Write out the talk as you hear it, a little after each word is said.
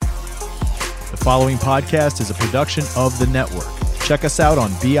following podcast is a production of the network. Check us out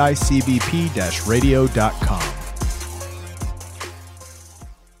on bicbp-radio.com.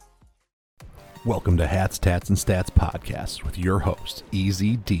 Welcome to Hats, Tats, and Stats podcast with your hosts,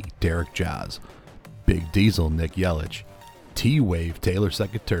 Easy D, Derek Jaws, Big Diesel, Nick Yelich, T-Wave, Taylor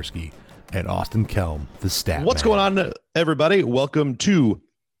Sekatursky, and Austin Kelm, the Stat What's Man. going on, everybody? Welcome to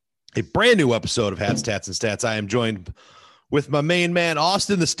a brand new episode of Hats, Tats, and Stats. I am joined with my main man,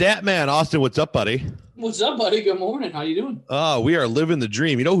 Austin, the Stat Man. Austin, what's up, buddy? What's up, buddy? Good morning. How you doing? Oh, we are living the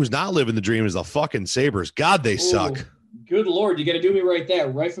dream. You know who's not living the dream is the fucking Sabres. God, they suck. Good Lord. You got to do me right there,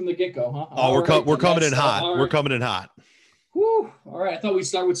 right from the get-go, huh? Oh, we're coming in hot. Right. We're coming in hot. Whew. All right. I thought we'd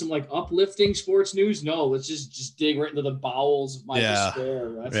start with some like uplifting sports news. No, let's just dig right into the bowels of my despair.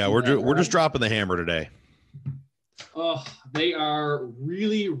 We're just dropping the hammer today. They are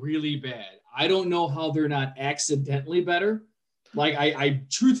really, really bad. I don't know how they're not accidentally better. Like I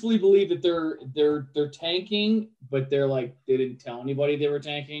truthfully believe that they're tanking, but they're like they didn't tell anybody they were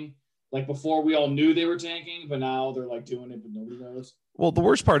tanking. Like before, we all knew they were tanking, but now they're like doing it, but nobody knows. Well, the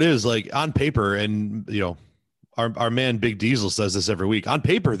worst part is like on paper, and you know, our man Big Diesel says this every week. On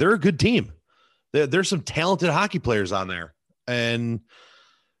paper, they're a good team. There's some talented hockey players on there, and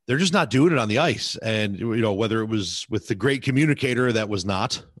they're just not doing it on the ice. And you know, whether it was with the great communicator that was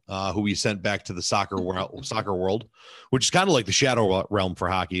not, who we sent back to the soccer world, which is kind of like the shadow realm for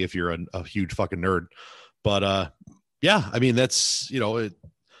hockey if you're a huge fucking nerd. But yeah, I mean that's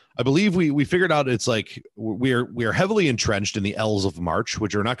I believe we figured out it's like we are heavily entrenched in the L's of March,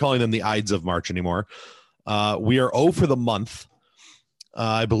 which we're not calling them the Ides of March anymore. We are 0 for the month.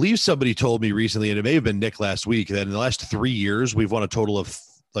 I believe somebody told me recently, and it may have been Nick last week, that in the last 3 years we've won a total of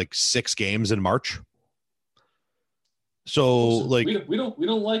like 6 games in March. So like we don't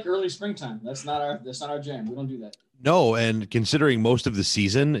like early springtime. That's not our jam. We don't do that. No, and considering most of the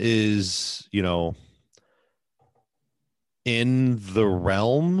season is, you know, in the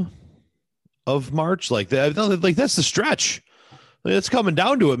realm of March, like that's the stretch. It's coming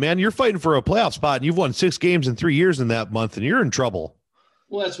down to it, man. You're fighting for a playoff spot, and you've won 6 games in 3 years in that month, and you're in trouble.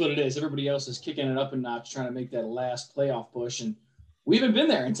 Well, that's what it is. Everybody else is kicking it up a notch, trying to make that last playoff push, and we haven't been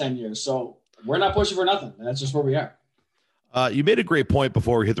there in 10 years, so we're not pushing for nothing. That's just where we are. You made a great point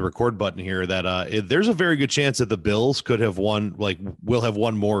before we hit the record button here that there's a very good chance that the Bills could have won, will have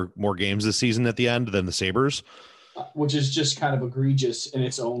won more games this season at the end than the Sabres. Which is just kind of egregious in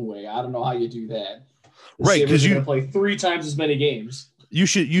its own way. I don't know how you do that. Right, because you're going to play 3 times as many games. You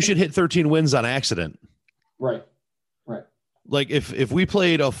should hit 13 wins on accident. Right. Like if we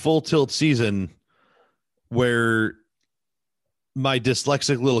played a full tilt season where my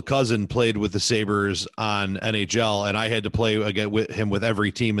dyslexic little cousin played with the Sabres on NHL and I had to play again with him with every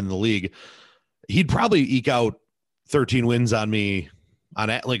team in the league, he'd probably eke out 13 wins on me on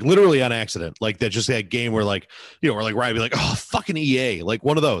like literally on accident. Like that, just that game where like, you know, we're like, Ryan be like, oh, fucking EA, like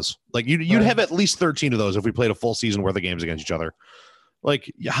one of those, like you'd have at least 13 of those if we played a full season worth of games against each other.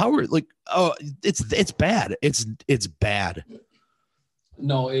 Like how are like, oh, it's bad. It's bad.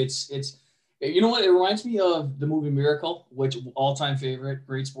 No, it's, you know what? It reminds me of the movie Miracle, which all-time favorite,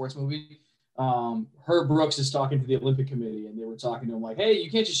 great sports movie. Herb Brooks is talking to the Olympic Committee, and they were talking to him like, hey,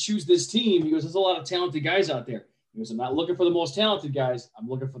 you can't just choose this team. He goes, there's a lot of talented guys out there. He goes, I'm not looking for the most talented guys. I'm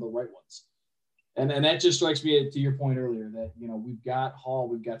looking for the right ones. And that just strikes me to your point earlier that, you know, we've got Hall,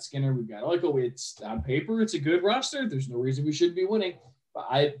 we've got Skinner, we've got Eichel. It's on paper, it's a good roster. There's no reason we shouldn't be winning.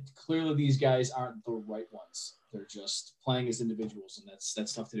 But clearly these guys aren't the right ones. They're just playing as individuals, and that's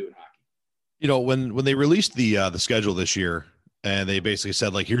tough to do in hockey. You know, when they released the schedule this year, and they basically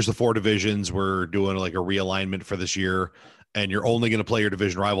said like, here's the 4 divisions, we're doing like a realignment for this year, and you're only going to play your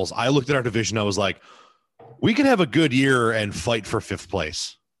division rivals. I looked at our division, I was like, we can have a good year and fight for 5th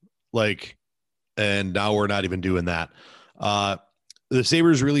place. Like, and now we're not even doing that. The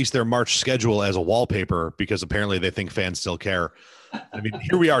Sabres released their March schedule as a wallpaper because apparently they think fans still care. I mean,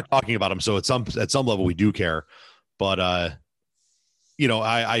 here we are talking about them, so at some level we do care, but you know,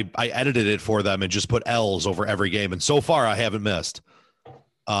 I edited it for them and just put L's over every game, and so far I haven't missed.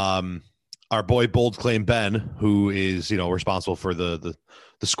 Our boy Bold Claim Ben, who is, you know, responsible for the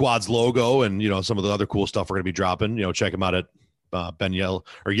squad's logo and, you know, some of the other cool stuff we're going to be dropping. You know, check him out at Ben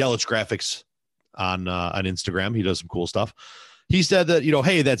Yelich Graphics on Instagram. He does some cool stuff. He said that, you know,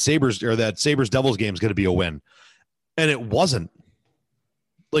 hey, that Sabres Devils game is going to be a win, and it wasn't.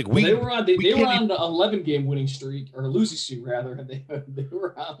 Like they were on an 11-game winning streak, or losing streak rather, and they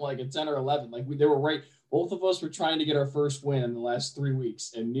were on like a 10 or 11. Like they were right. Both of us were trying to get our first win in the last 3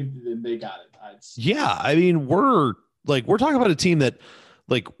 weeks, and they got it. Yeah, I mean we're talking about a team that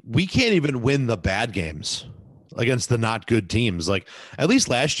like we can't even win the bad games. against the not good teams. Like at least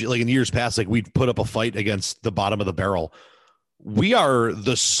last year, like in years past, like we'd put up a fight against the bottom of the barrel. We are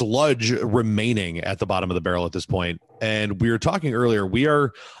the sludge remaining at the bottom of the barrel at this point. And we were talking earlier, we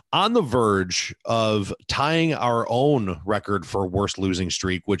are on the verge of tying our own record for worst losing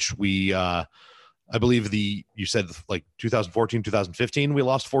streak, which we, I believe you said like 2014, 2015, we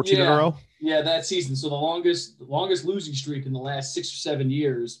lost 14 in a row. Yeah, that season. So the longest losing streak in the last 6 or 7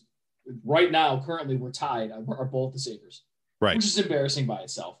 years. Right now, currently, we're tied. Are both the Sabres, right? Which is embarrassing by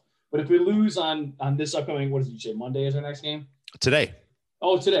itself. But if we lose on this upcoming, what did you say? Monday is our next game. Today.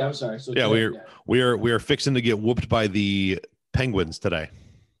 Oh, today. I'm sorry. So yeah, today, we are fixing to get whooped by the Penguins today.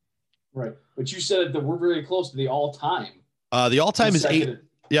 Right, but you said that we're very close to the all-time. The all-time is 8.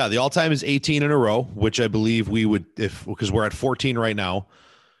 Yeah, the all-time is 18 in a row, which I believe we would because we're at 14 right now.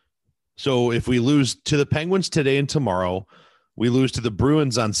 So if we lose to the Penguins today and tomorrow, we lose to the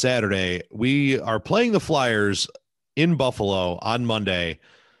Bruins on Saturday. We are playing the Flyers in Buffalo on Monday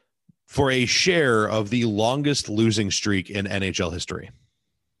for a share of the longest losing streak in NHL history.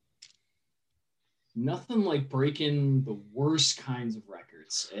 Nothing like breaking the worst kinds of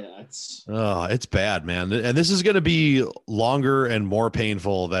records. It's bad, man. And this is going to be longer and more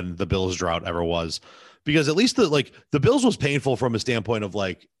painful than the Bills drought ever was, because at least the Bills was painful from a standpoint of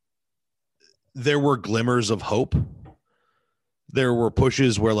like, there were glimmers of hope. There were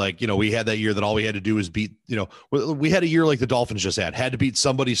pushes where we had that year that all we had to do was beat, we had a year like the Dolphins just had to beat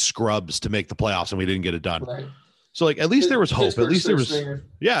somebody's scrubs to make the playoffs and we didn't get it done. Right. So at least there was hope. At least there was,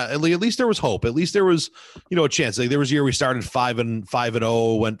 at least there was hope. At least there was, a chance. Like there was a year we started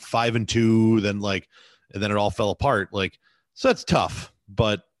 5-0, went 5-2, then and then it all fell apart. So that's tough,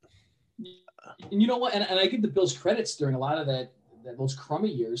 but you know what? And I give the Bills credits during a lot of those crummy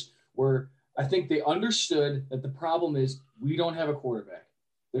years where I think they understood that the problem is we don't have a quarterback.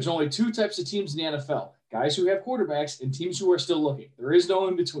 There's only two types of teams in the NFL: guys who have quarterbacks and teams who are still looking. There is no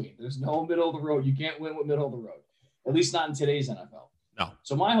in between. There's no middle of the road. You can't win with middle of the road, at least not in today's NFL. No.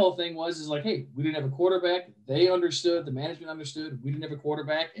 So my whole thing is hey, we didn't have a quarterback. They understood. The management understood. We didn't have a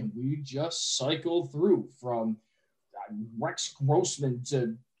quarterback, and we just cycled through from Rex Grossman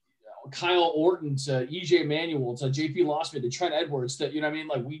to Kyle Orton to EJ Manuel to JP Lossman to Trent Edwards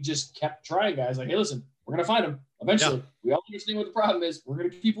to, we just kept trying, guys. Hey, listen, we're going to find him eventually. Yeah. We all understand what the problem is. We're going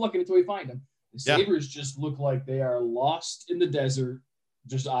to keep looking until we find him. The Sabres just look like they are lost in the desert.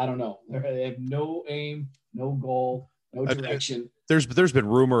 Just, I don't know. They have no aim, no goal, no direction. There's been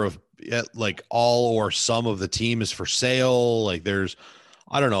rumor of all or some of the team is for sale.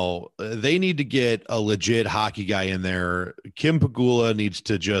 I don't know. They need to get a legit hockey guy in there. Kim Pegula needs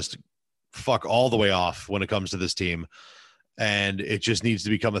to just fuck all the way off when it comes to this team. And it just needs to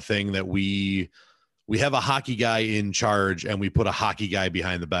become a thing that we have a hockey guy in charge and we put a hockey guy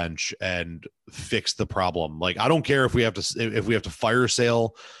behind the bench and fix the problem. I don't care if we have to fire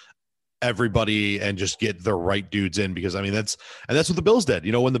sale everybody and just get the right dudes in, because that's what the Bills did.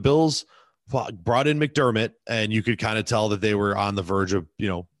 When the Bills brought in McDermott, and you could kind of tell that they were on the verge of,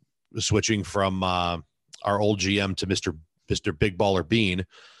 switching from our old GM to Mr. Big Baller Bean.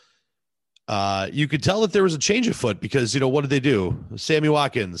 You could tell that there was a change of foot because, what did they do? Sammy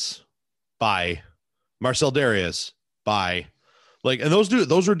Watkins, bye. Marcel Darius, bye. And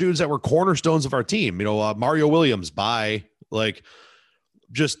those were dudes that were cornerstones of our team. Mario Williams, bye.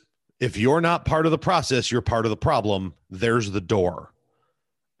 Just if you're not part of the process, you're part of the problem. There's the door.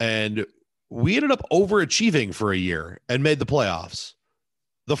 And we ended up overachieving for a year and made the playoffs.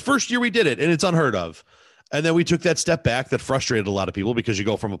 The first year we did it, and it's unheard of. And then we took that step back that frustrated a lot of people because you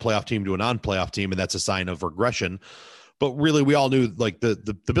go from a playoff team to a non-playoff team, and that's a sign of regression. But really, we all knew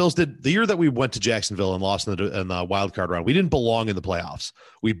the Bills did the year that we went to Jacksonville and lost in the wild card round. We didn't belong in the playoffs.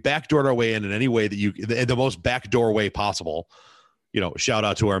 We backdoored our way in any way that in the most backdoor way possible. Shout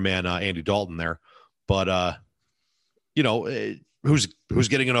out to our man Andy Dalton there. But who's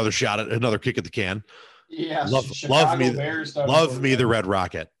getting another shot at another kick at the can? Yeah, love me the Red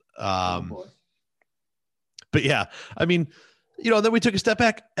Rocket. But yeah, then we took a step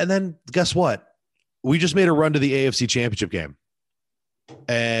back, and then guess what? We just made a run to the AFC Championship game,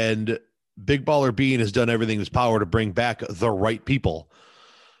 and Big Baller Bean has done everything in his power to bring back the right people.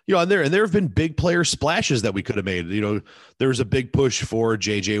 And there have been big player splashes that we could have made. There was a big push for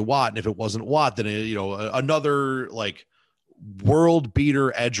JJ Watt, and if it wasn't Watt, then another world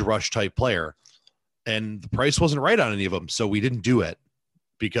beater edge rush type player, and the price wasn't right on any of them, so we didn't do it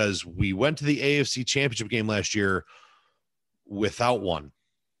because we went to the AFC Championship game last year without one.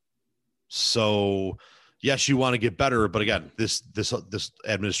 So yes, you want to get better, but again, this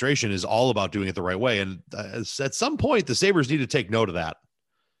administration is all about doing it the right way, and at some point the Sabres need to take note of that.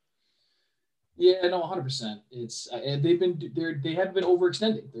 Yeah, no, 100%. It's and they haven't been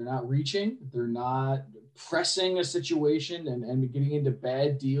overextending. They're not reaching. They're not pressing a situation and getting into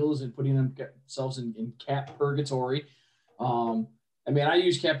bad deals and putting themselves in cap purgatory. I mean, I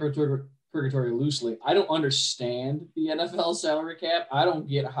use cap purgatory loosely. I don't understand the NFL salary cap. I don't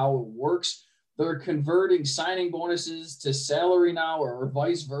get how it works. They're converting signing bonuses to salary now or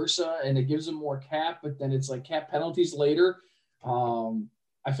vice versa, and it gives them more cap, but then it's like cap penalties later.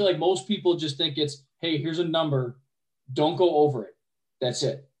 I feel like most people just think it's, hey, here's a number. Don't go over it. That's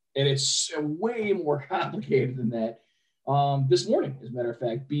it. And it's way more complicated than that. This morning, as a matter of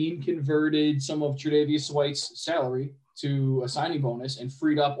fact, Bean converted some of Tre'Davious White's salary to a signing bonus and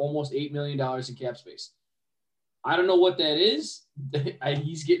freed up almost $8 million in cap space. I don't know what that is.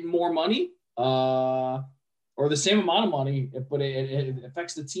 He's getting more money or the same amount of money, but it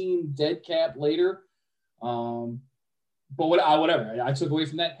affects the team dead cap later. But whatever. I took away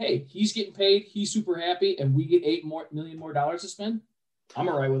from that. Hey, he's getting paid. He's super happy, and we get $8 million more to spend. I'm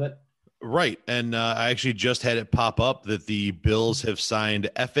all right with it. Right. And I actually just had it pop up that the Bills have signed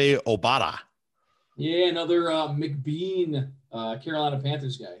Efe Obada. Yeah, another McBean, Carolina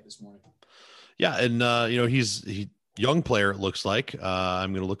Panthers guy this morning. Yeah, and he's young player. It looks like.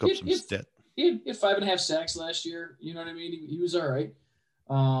 I'm going to look up some stat. He had 5.5 sacks last year. You know what I mean? He was all right.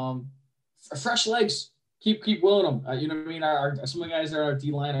 Fresh legs. Keep willing them. You know what I mean? Our some of the guys that are on our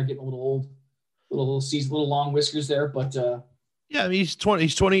D line are getting a little old, little long whiskers there. But yeah, I mean he's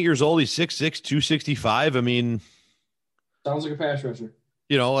 28 years old. He's 6'6", 265. I mean, sounds like a pass rusher.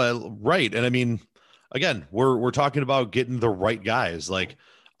 Right. And I mean, again, we're talking about getting the right guys. Like,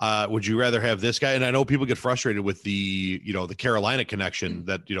 would you rather have this guy? And I know people get frustrated with the Carolina connection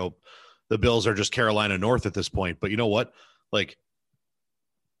that the Bills are just Carolina North at this point. But you know what? Like,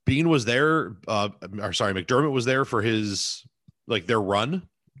 Bean was there, McDermott was there for his, their run.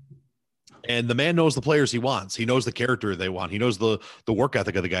 And the man knows the players he wants. He knows the character they want. He knows the work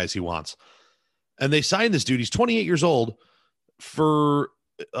ethic of the guys he wants. And they signed this dude. He's 28 years old for,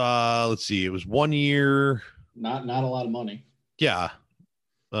 let's see, it was 1 year. Not a lot of money. Yeah.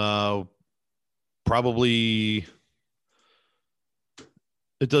 Probably,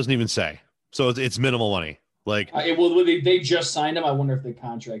 it doesn't even say. So it's minimal money. They just signed him. I wonder if the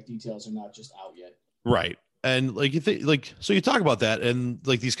contract details are not just out yet. Right. And you think so you talk about that and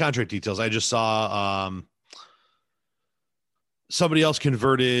these contract details. I just saw somebody else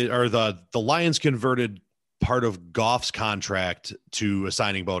converted, or the Lions converted part of Goff's contract to a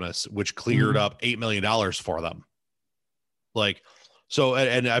signing bonus, which cleared up $8 million for them. So,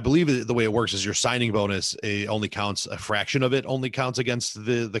 and I believe the way it works is your signing bonus only counts a fraction of it, only counts against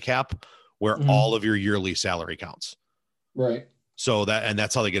the cap, where all of your yearly salary counts. Right. So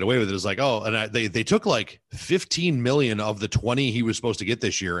that's how they get away with it. Is they took 15 million of the 20 he was supposed to get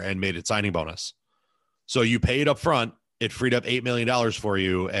this year and made it signing bonus. So you paid up front, it freed up $8 million for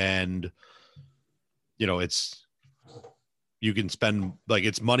you. And you can spend,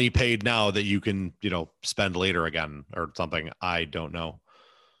 it's money paid now that you can, spend later again or something. I don't know.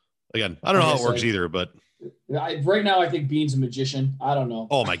 Again, I don't know how it works either, but right now I think Bean's a magician. I don't know.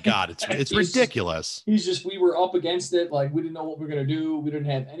 Oh my God. It's ridiculous. We were up against it. We didn't know what we were going to do. We didn't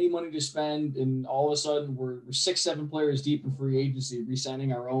have any money to spend. And all of a sudden we're 6-7 players deep in free agency,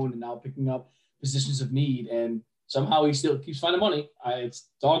 re-signing our own and now picking up positions of need. And somehow he still keeps finding money. It's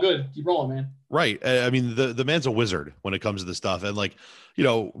all good. Keep rolling, man. Right. I mean, the man's a wizard when it comes to this stuff. And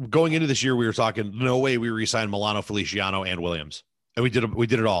going into this year, we were talking, no way we re-signed Milano, Feliciano, and Williams. And we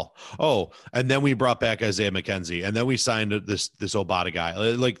did it all. Oh, and then we brought back Isaiah McKenzie, and then we signed this Obata guy.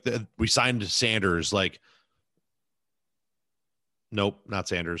 We signed Sanders. Nope, not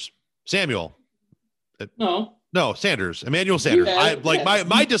Sanders. Samuel. No, Sanders. Emmanuel Sanders.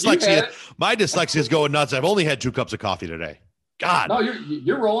 My dyslexia. My dyslexia is going nuts. I've only had 2 cups of coffee today. God. No,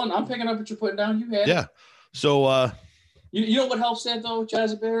 you're rolling. I'm picking up what you're putting down. You had. Yeah. So. You know what helps that though,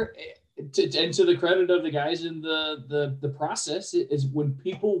 Jazzy Bear? And to the credit of the guys in the process, is when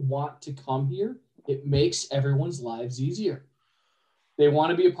people want to come here, it makes everyone's lives easier. They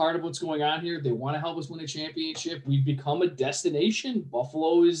want to be a part of what's going on here. They want to help us win a championship. We've become a destination.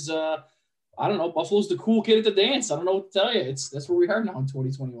 Buffalo is, Buffalo's the cool kid at the dance. I don't know what to tell you. That's where we are now in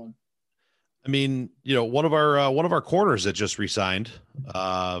 2021. I mean, one of our corners that just re-signed.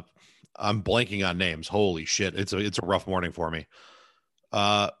 I'm blanking on names. Holy shit! It's a rough morning for me.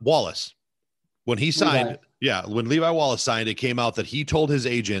 Wallace, when he signed, when Levi Wallace signed, it came out that he told his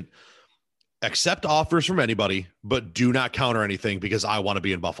agent, accept offers from anybody, but do not counter anything because I want to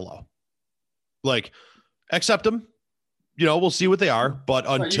be in Buffalo. Accept them, we'll see what they are. But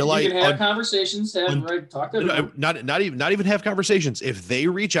until you can have conversations, talk to them. Not even have conversations. If they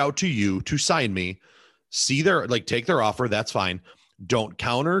reach out to you to sign me, take their offer. That's fine. Don't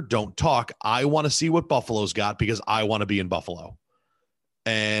counter. Don't talk. I want to see what Buffalo's got because I want to be in Buffalo.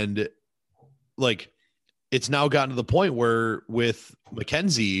 And it's now gotten to the point where with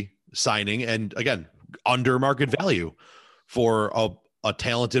McKenzie signing, and again, under market value for a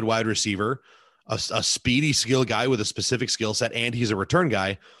talented wide receiver, a speedy skill guy with a specific skill set, and he's a return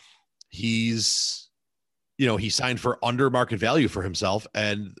guy. He signed for under market value for himself.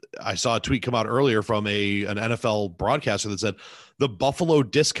 And I saw a tweet come out earlier from an NFL broadcaster that said the Buffalo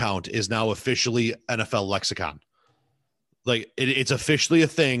discount is now officially NFL lexicon. It's officially a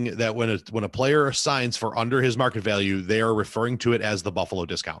thing that when a player signs for under his market value, they are referring to it as the Buffalo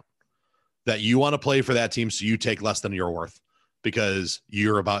discount, that you want to play for that team. So you take less than you're worth because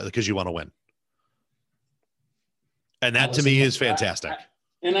you want to win. And that to me is fantastic.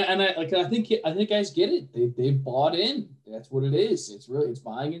 I think guys get it. They bought in. That's what it is. It's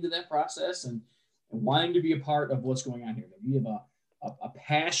buying into that process and wanting to be a part of what's going on here. We have a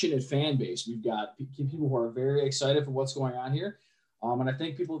passionate fan base. We've got people who are very excited for what's going on here. And I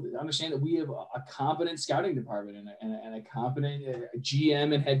think people understand that we have a competent scouting department and a competent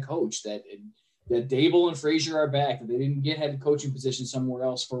GM and head coach that Dable and Frazier are back, that they didn't get head coaching position somewhere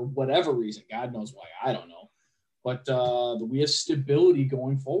else for whatever reason. God knows why. I don't know. But we have stability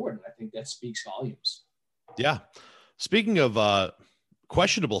going forward. And I think that speaks volumes. Yeah. Speaking of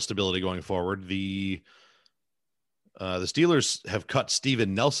questionable stability going forward, the Steelers have cut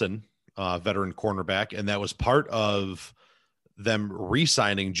Steven Nelson, veteran cornerback, and that was part of them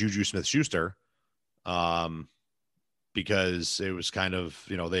re-signing Juju Smith-Schuster, because it was kind of,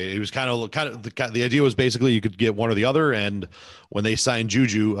 the idea was basically you could get one or the other. And when they signed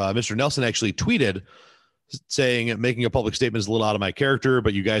Juju, Mr. Nelson actually tweeted saying, making a public statement is a little out of my character,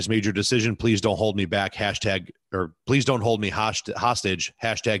 but you guys made your decision. Please don't hold me back. Please don't hold me hostage.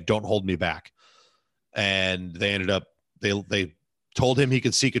 Don't hold me back. And they ended up, they told him he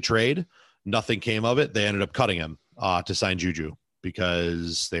could seek a trade. Nothing came of it. They ended up cutting him to sign Juju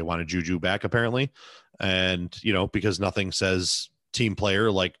because they wanted Juju back apparently. And, because nothing says team player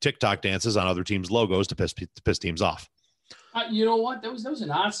like TikTok dances on other teams' logos to piss teams off. You know what? That was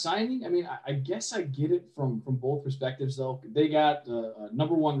an odd signing. I mean, I guess I get it from both perspectives, though. They got a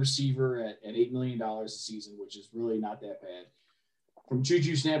number one receiver at $8 million a season, which is really not that bad. From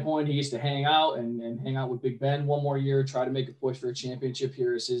Juju's standpoint, he gets to hang out and hang out with Big Ben one more year, try to make a push for a championship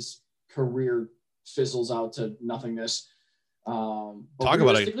here as his career fizzles out to nothingness. Talk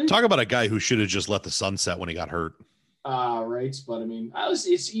about a guy who should have just let the sun set when he got hurt. Right. But I mean,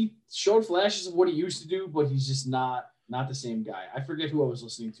 he showed flashes of what he used to do, but he's just not the same guy. I forget who I was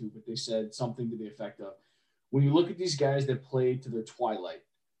listening to, but they said something to the effect of, when you look at these guys that played to their twilight,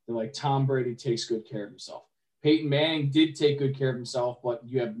 they're like, Tom Brady takes good care of himself. Peyton Manning did take good care of himself, but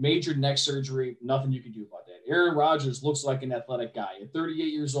you have major neck surgery, nothing you can do about that. Aaron Rodgers looks like an athletic guy. At 38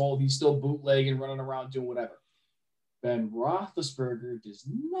 years old, he's still bootlegging, running around, doing whatever. Ben Roethlisberger does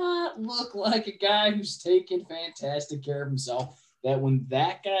not look like a guy who's taking fantastic care of himself, that when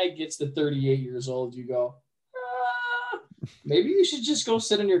that guy gets to 38 years old, you go, maybe you should just go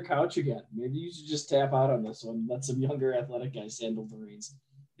sit on your couch again. Maybe you should just tap out on this one. Let some younger athletic guys handle the reins.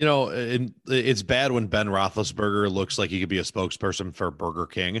 It's bad when Ben Roethlisberger looks like he could be a spokesperson for Burger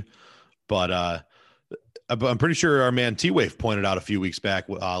King, but I'm pretty sure our man T-Wave pointed out a few weeks back,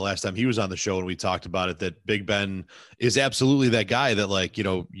 last time he was on the show and we talked about it, that Big Ben is absolutely that guy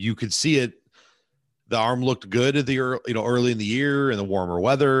that you could see it. The arm looked good at the early in the year in the warmer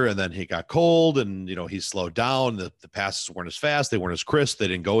weather, and then he got cold and he slowed down. The passes weren't as fast, they weren't as crisp, they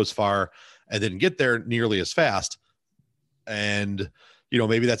didn't go as far, and didn't get there nearly as fast. And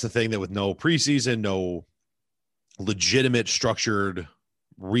maybe that's a thing that with no preseason, no legitimate structured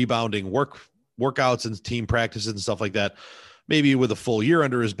rebounding workouts and team practices and stuff like that, maybe with a full year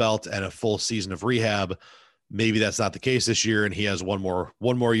under his belt and a full season of rehab, maybe that's not the case this year. And he has one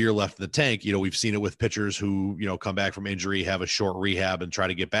more year left in the tank. We've seen it with pitchers who, come back from injury, have a short rehab and try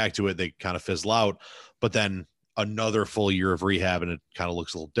to get back to it. They kind of fizzle out, but then another full year of rehab and it kind of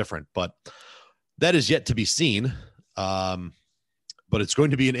looks a little different, but that is yet to be seen. But it's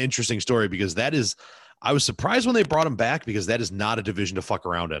going to be an interesting story because I was surprised when they brought him back because that is not a division to fuck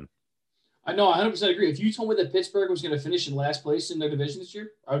around in. I know, I 100% agree. If you told me that Pittsburgh was going to finish in last place in their division this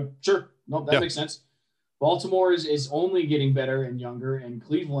year, sure. No, that makes sense. Baltimore is only getting better and younger, and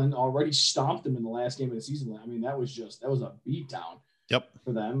Cleveland already stomped them in the last game of the season. I mean, that was a beatdown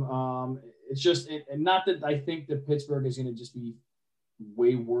for them. It's just, and not that I think that Pittsburgh is going to just be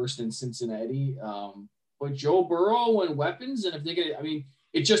way worse than Cincinnati. But Joe Burrow and weapons, and if they get, I mean,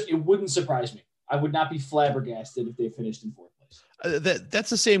 it wouldn't surprise me. I would not be flabbergasted if they finished in 4th place. That's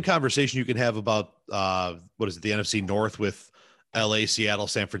the same conversation you can have about what is it, the NFC North with LA, Seattle,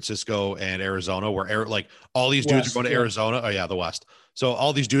 San Francisco, and Arizona, where like all these dudes are going to Arizona. Oh yeah, the West. So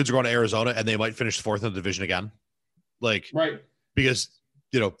all these dudes are going to Arizona, and they might finish 4th in the division again, like right, because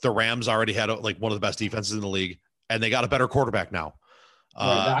the Rams already had like one of the best defenses in the league, and they got a better quarterback now.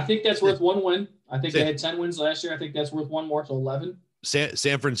 Right. I think that's worth 1 win. I think they had 10 wins last year. I think that's worth 1 more, so 11.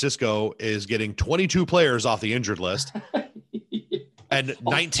 San Francisco is getting 22 players off the injured list, and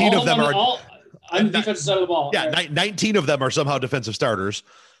 19 of them are on the defensive side of the ball. Yeah, 19 of them are somehow defensive starters,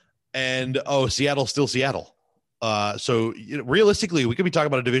 and Seattle's still Seattle. So realistically, we could be talking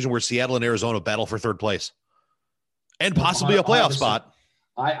about a division where Seattle and Arizona battle for 3rd place, and possibly a playoff 100%. spot.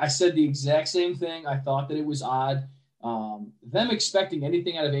 I said the exact same thing. I thought that it was odd. Them expecting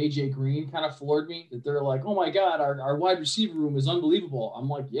anything out of AJ Green kind of floored me. That they're like, oh my God, our wide receiver room is unbelievable. I'm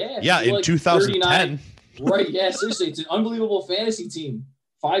like, yeah, in like 2010, right? Yeah, seriously, it's an unbelievable fantasy team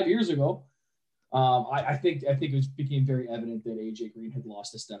 5 years ago. I think it became very evident that AJ Green had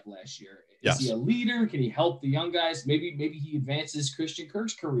lost a step last year. Is he a leader? Can he help the young guys? Maybe he advances Christian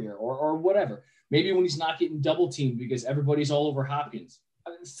Kirk's career or whatever. Maybe when he's not getting double teamed because everybody's all over Hopkins,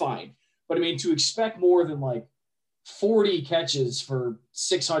 fine. But I mean, to expect more than like 40 catches for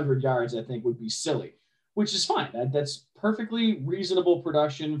 600 yards, I think would be silly, which is fine. That's perfectly reasonable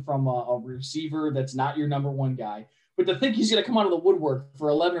production from a receiver that's not your number one guy. But to think he's going to come out of the woodwork for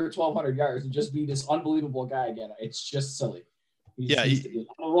 11 or 1,200 yards and just be this unbelievable guy again, it's just silly. He's on the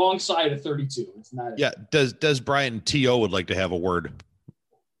wrong side of 32. It's not. Yeah. Does Brian T.O. would like to have a word?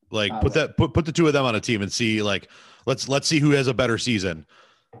 Like put the two of them on a team and see, like, let's see who has a better season.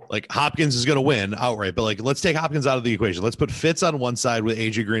 Like Hopkins is going to win outright, but like, let's take Hopkins out of the equation. Let's put Fitz on one side with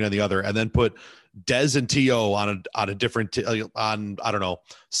AJ Green on the other, and then put Dez and T.O. on a different, on, I don't know,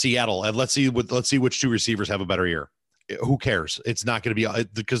 Seattle. And let's see which 2 receivers have a better year. Who cares? It's not going to be,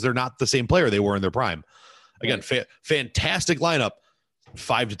 because they're not the same player they were in their prime. Again, fantastic lineup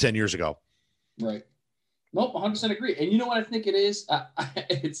 5 to 10 years ago. Right. Nope, 100% agree. And you know what I think it is?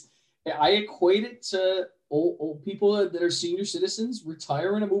 I equate it to old people that are senior citizens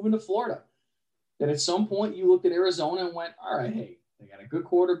retiring and moving to Florida. That at some point you looked at Arizona and went, all right, hey, they got a good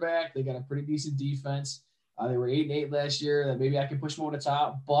quarterback. They got a pretty decent defense. They were 8-8 last year. That maybe I can push them over the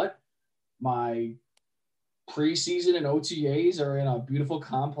top. But my preseason and OTAs are in a beautiful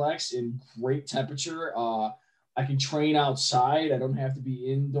complex in great temperature. I can train outside. I don't have to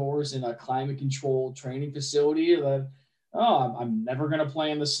be indoors in a climate-controlled training facility. I'm never going to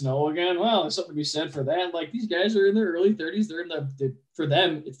play in the snow again. Well, there's something to be said for that. Like, these guys are in their early 30s. They're in for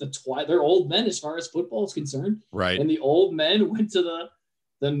them, it's they're old men as far as football is concerned. Right. And the old men went to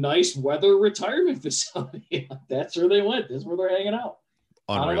the nice weather retirement facility. That's where they went. That's where they're hanging out.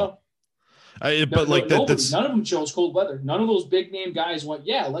 Unreal. I don't know. That's none of them chose cold weather. None of those big name guys went,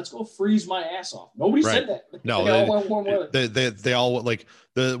 yeah, let's go freeze my ass off. Nobody said that. No, they all went warm weather. They all, like,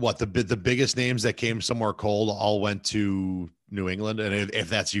 the biggest names that came somewhere cold all went to New England. And if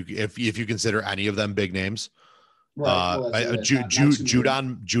that's if you consider any of them big names, right.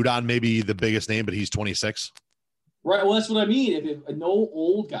 Judon may be the biggest name, but he's 26. Right. Well, that's what I mean. If no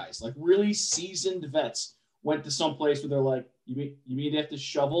old guys, like really seasoned vets, went to some place where they're like, you mean they have to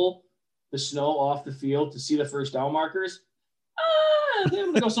shovel the snow off the field to see the first down markers? I'm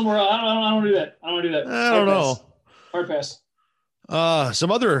going to go somewhere else. I don't want to do that. I don't know. Hard pass. Some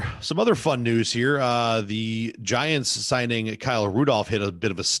other fun news here. The Giants signing Kyle Rudolph hit a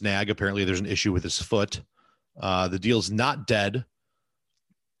bit of a snag. Apparently there's an issue with his foot. The deal's not dead,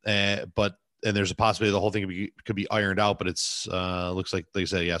 but there's a possibility the whole thing could be ironed out, but it's looks like they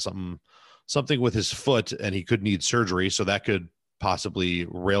say, something with his foot, and he could need surgery. So that could possibly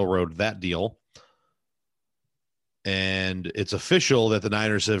railroad that deal. And it's official that the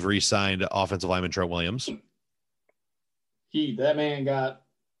Niners have re-signed offensive lineman Trent Williams. That man got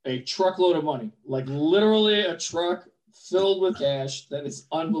a truckload of money, like literally a truck filled with cash. That is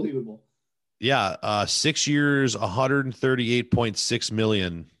unbelievable. Yeah. 6 years, $138.6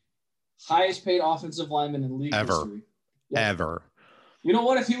 million. Highest paid offensive lineman in league history. Ever. You know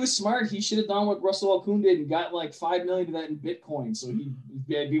what? If he was smart, he should have done what Russell Okung did and got like $5 million of that in Bitcoin. So he'd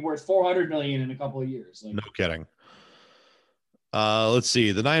be worth $400 million in a couple of years. No kidding. Let's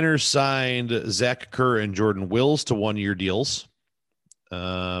see. The Niners signed Zach Kerr and Jordan Wills to 1-year deals.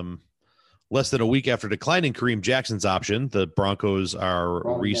 Less than a week after declining Kareem Jackson's option, the Broncos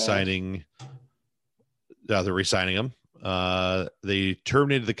are re-signing. They're re-signing him. They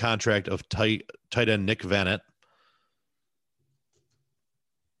terminated the contract of tight end Nick Vannett.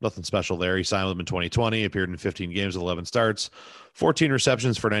 Nothing special there. He signed with them in 2020, appeared in 15 games with 11 starts, 14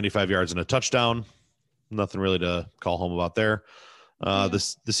 receptions for 95 yards and a touchdown. Nothing really to call home about there. The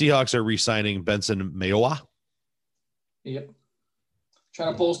Seahawks are re-signing Benson Mayowa. Yep.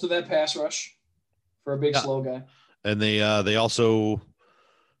 Trying to bolster that pass rush for a big, slow guy. And they also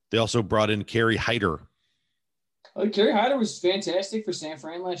brought in Kerry Hyder. Kerry Hyder was fantastic for San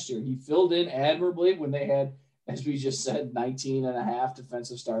Fran last year. He filled in admirably when they had, as we just said, 19 and a half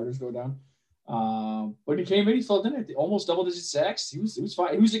defensive starters go down. But he came in, he filled in at almost double-digit sacks. He was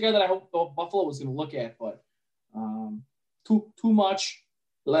fine. He was the guy that I hope Buffalo was going to look at, but too much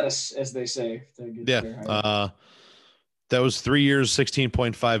lettuce, as they say. That was 3 years,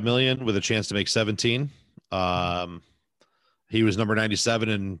 $16.5 million with a chance to make 17. He was number 97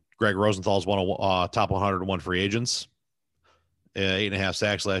 in Greg Rosenthal's top 101 free agents. 8.5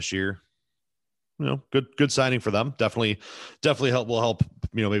 sacks last year. Good signing for them. Definitely will help.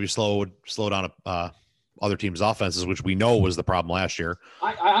 Maybe slow down other teams' offenses, which we know was the problem last year.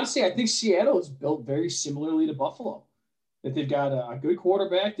 I honestly think Seattle is built very similarly to Buffalo. That they've got a good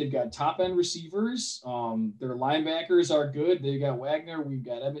quarterback, they've got top end receivers. Their linebackers are good. They've got Wagner, we've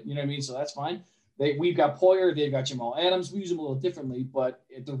got Evan. You know what I mean? So that's fine. We've got Poyer, they've got Jamal Adams. We use them a little differently, but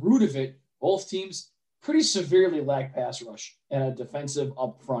at the root of it, both teams pretty severely lack pass rush and a defensive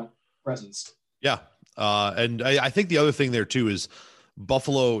upfront presence. Yeah. And I think the other thing there too is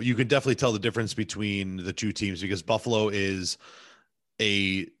Buffalo, you can definitely tell the difference between the two teams because Buffalo is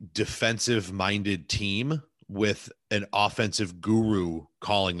a defensive minded team with an offensive guru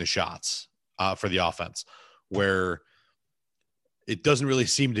calling the shots for the offense, where it doesn't really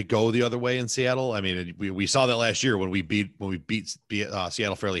seem to go the other way in Seattle. I mean, we saw that last year when we beat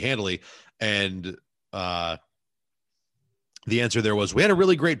Seattle fairly handily. And the answer there was, we had a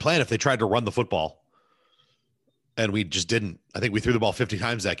really great plan if they tried to run the football. And we just didn't. I think we threw the ball 50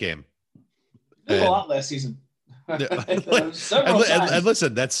 times that game. A lot last season. And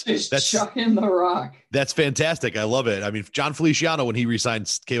listen, that's chucking the rock. That's fantastic. I love it. I mean, John Feliciano, when he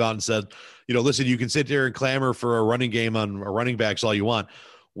resigned, came out and said, listen, you can sit there and clamor for a running game on running backs all you want.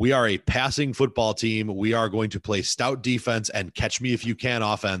 We are a passing football team. We are going to play stout defense and catch me if you can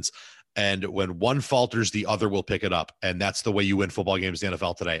offense. And when one falters, the other will pick it up. And that's the way you win football games in the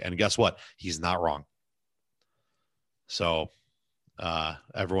NFL today. And guess what? He's not wrong. So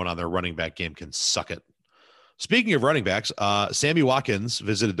everyone on their running back game can suck it. Speaking of running backs, Sammy Watkins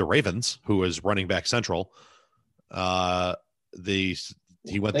visited the Ravens, who is running back central. He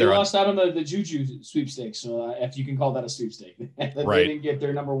went there. They lost out on the Juju sweepstakes, so if you can call that a sweepstake. They didn't get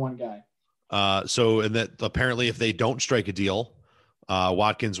their number one guy. And that apparently if they don't strike a deal,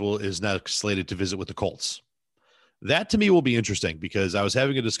 Watkins is next slated to visit with the Colts. That to me will be interesting because I was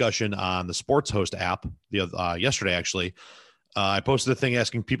having a discussion on the Sports Host app yesterday, actually. I posted a thing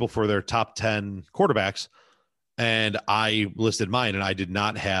asking people for their top 10 quarterbacks, and I listed mine, and I did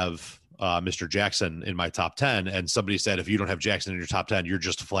not have Mr. Jackson in my top 10. And somebody said, if you don't have Jackson in your top 10, you're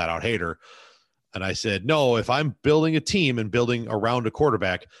just a flat out hater. And I said, no, if I'm building a team and building around a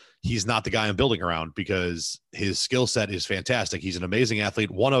quarterback, he's not the guy I'm building around because his skill set is fantastic. He's an amazing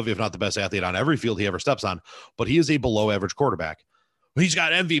athlete, one of, if not the best athlete on every field he ever steps on, but he is a below average quarterback. He's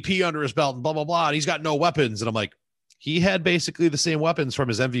got MVP under his belt and blah, blah, blah. And he's got no weapons. And I'm like, he had basically the same weapons from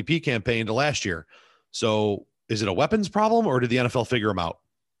his MVP campaign to last year. So is it a weapons problem or did the NFL figure him out?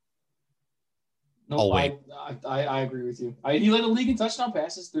 No, I'll wait. I agree with you. He led the league in touchdown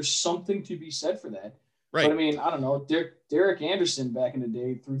passes. There's something to be said for that. Right. But I mean, I don't know. Derek Anderson back in the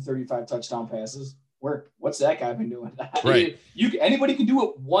day threw 35 touchdown passes. What's that guy been doing? Right. Anybody can do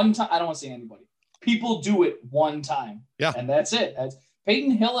it one time. I don't want to say anybody. People do it one time. Yeah. And that's it.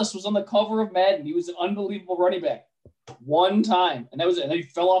 Peyton Hillis was on the cover of Madden. He was an unbelievable running back. One time. And that was it. And then he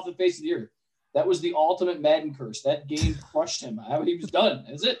fell off the face of the earth. That was the ultimate Madden curse. That game crushed him. He was done.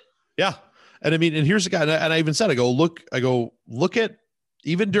 That's it. Yeah. And I mean, and here's the guy, and I even said, I go look at,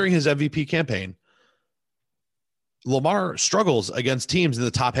 even during his MVP campaign, Lamar struggles against teams in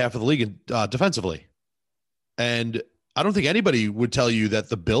the top half of the league defensively. And I don't think anybody would tell you that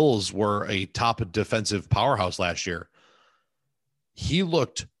the Bills were a top defensive powerhouse last year. He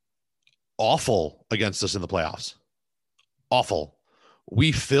looked awful against us in the playoffs. Awful.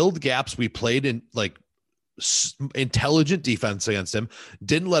 We filled gaps. We played in intelligent defense against him,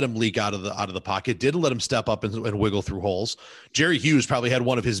 didn't let him leak out of the pocket, didn't let him step up and wiggle through holes. Jerry Hughes probably had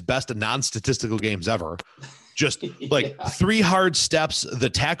one of his best non-statistical games ever. Just like 3 hard steps, the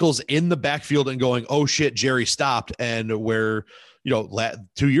tackles in the backfield and going, oh shit, Jerry stopped. And where,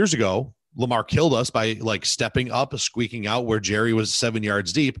 2 years ago, Lamar killed us by stepping up, squeaking out where Jerry was 7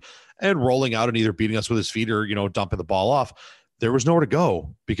 yards deep and rolling out and either beating us with his feet or, dumping the ball off. there was nowhere to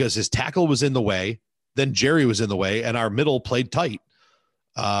go because his tackle was in the way. Then Jerry was in the way, and our middle played tight.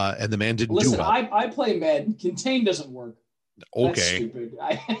 And the man didn't do well. I play Madden. Contain doesn't work. Okay. That's stupid.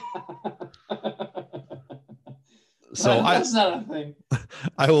 So that's not a thing.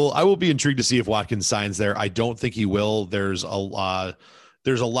 I will be intrigued to see if Watkins signs there. I don't think he will. There's a lot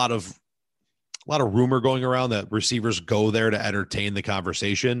of rumor going around that receivers go there to entertain the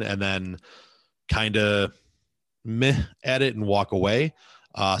conversation and then kind of meh at it and walk away.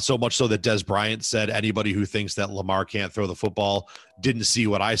 So much so that Des Bryant said anybody who thinks that Lamar can't throw the football didn't see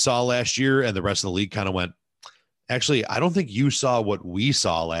what I saw last year, and the rest of the league kind of went, actually, I don't think you saw what we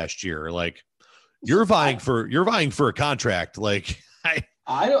saw last year. Like you're vying for a contract. Like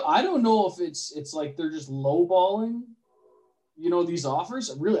I don't know if it's like they're just lowballing, these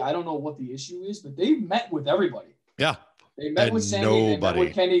offers. Really, I don't know what the issue is, but they met with everybody. Yeah. They met with Sammy, they met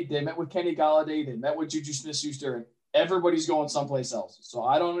with Kenny Galladay, they met with Juju Smith-Schuster, and everybody's going someplace else. So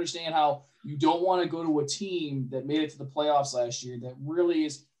I don't understand how you don't want to go to a team that made it to the playoffs last year that really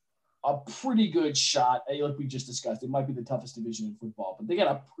is a pretty good shot. Like we just discussed, it might be the toughest division in football, but they got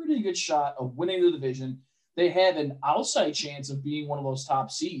a pretty good shot of winning the division. They have an outside chance of being one of those top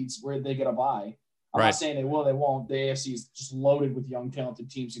seeds where they get a bye. I'm not saying they will, they won't. The AFC is just loaded with young,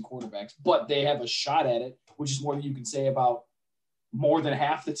 talented teams and quarterbacks, but they have a shot at it, which is more than you can say about more than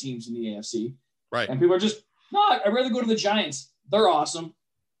half the teams in the AFC. Right. And people are just, no, I'd rather go to the Giants. They're awesome.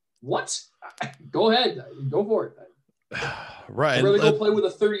 What? Go ahead. Go for it. Right. I'd rather go play with a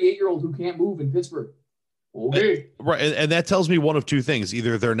 38-year-old who can't move in Pittsburgh. Okay. Right. And that tells me one of two things.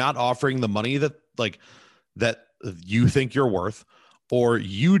 Either they're not offering the money that you think you're worth, or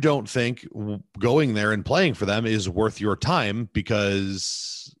you don't think going there and playing for them is worth your time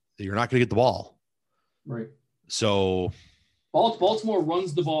because you're not going to get the ball. Right. So Baltimore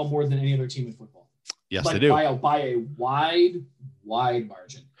runs the ball more than any other team in football. Yes, they do. By a wide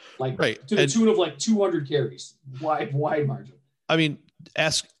margin. Like to the tune of like 200 carries. Wide margin. I mean,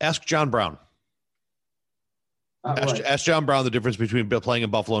 ask John Brown. Ask John Brown the difference between playing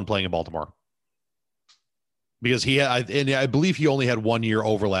in Buffalo and playing in Baltimore. Because I believe he only had 1 year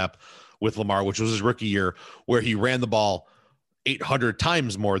overlap with Lamar, which was his rookie year, where he ran the ball 800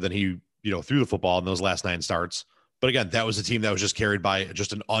 times more than he, threw the football in those last 9 starts. But again, that was a team that was just carried by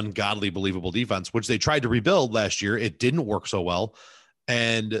just an ungodly, believable defense, which they tried to rebuild last year. It didn't work so well.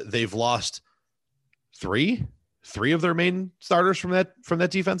 And they've lost three of their main starters from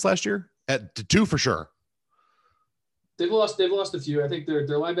that defense last year. At 2 for sure. They've lost a few. I think their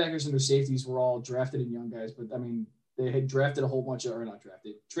linebackers and their safeties were all drafted in young guys, but I mean, they had drafted a whole bunch of, or not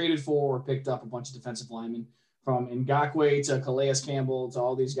drafted, traded for or picked up a bunch of defensive linemen from Ngakoue to Calais Campbell to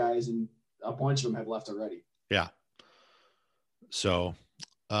all these guys, and a bunch of them have left already. Yeah. So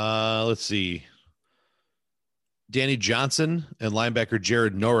let's see. Danny Johnson and linebacker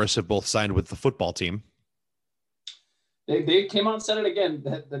Jared Norris have both signed with the football team. They came out and said it again,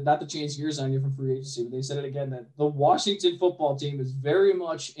 that not to change gears on you from free agency, but they said it again, that the Washington football team is very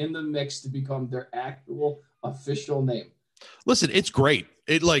much in the mix to become their actual official name. Listen, it's great.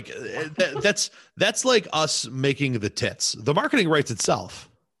 That's like us making the tits. The marketing writes itself.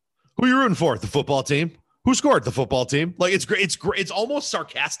 Who are you rooting for? The football team? Who scored? The football team? Like, it's great. It's great. It's almost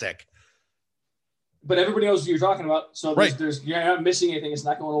sarcastic. But everybody knows what you're talking about. So you're not missing anything. It's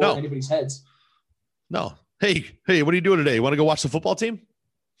not going over anybody's heads. No. Hey, what are you doing today? You want to go watch the football team?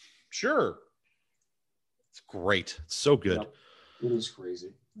 Sure. It's great. It's so good. Yep. It is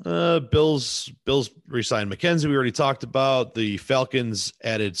crazy. Bills re-signed McKenzie. We already talked about. The Falcons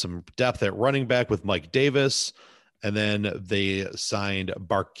added some depth at running back with Mike Davis. And then they signed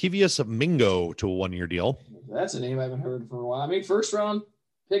Barkevius Mingo to a 1-year deal. That's a name I haven't heard for a while. I mean, first round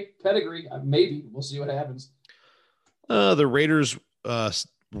pick pedigree. Maybe. We'll see what happens. The Raiders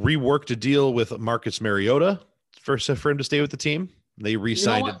reworked a deal with Marcus Mariota for him to stay with the team. They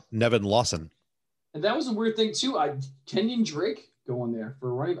re-signed Nevin Lawson. And that was a weird thing, too. Kenyon Drake going there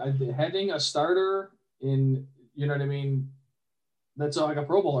for running. Having a starter in, you know what I mean? That's like a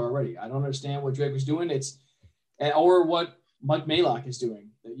Pro Bowler already. I don't understand what Drake was doing. Or what Mike Mayock is doing,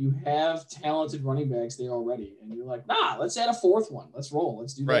 that you have talented running backs there already. And you're like, let's add a 4th one. Let's roll.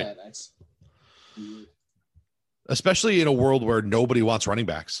 Let's do that. That's weird. Especially in a world where nobody wants running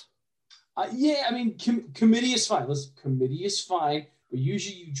backs. Yeah, I mean, committee is fine. Committee is fine. But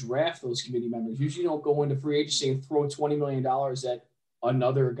usually you draft those committee members. Usually you don't go into free agency and throw $20 million at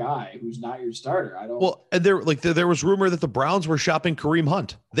another guy who's not your starter. Well, and there was rumor that the Browns were shopping Kareem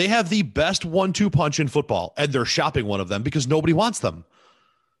Hunt. They have the best 1-2 punch in football, and they're shopping one of them because nobody wants them,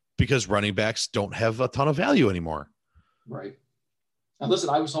 because running backs don't have a ton of value anymore. Right. And listen,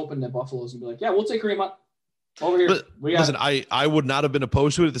 I was hoping that Buffalo's gonna be like, yeah, we'll take Kareem Hunt. Over here. But We got listen, I would not have been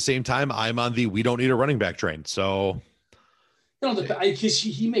opposed to it. At the same time, I'm on the we don't need a running back train. So because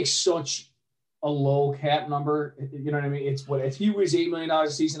he makes such a low cap number. You know what I mean? It's what if he was $8 million a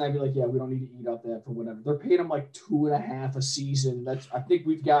season, I'd be like, yeah, we don't need to eat up that for whatever. They're paying him like 2.5 a season. I think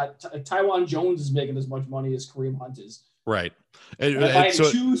we've got Tywan Jones is making as much money as Kareem Hunt is. right. And if I had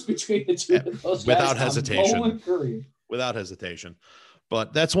to choose between the two of those without guys, hesitation. Without hesitation.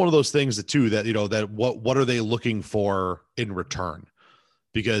 But that's one of those things that too, that, that what are they looking for in return?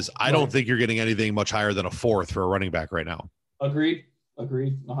 Because I don't think you're getting anything much higher than a 4th for a running back right now. Agreed.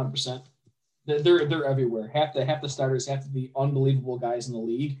 100%. They're everywhere. Half the starters, half of the unbelievable guys in the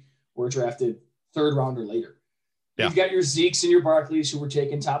league were drafted 3rd round or later. Yeah. You've got your Zekes and your Barkleys who were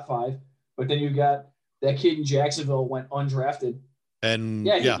taken top 5, but then you got that kid in Jacksonville went undrafted. And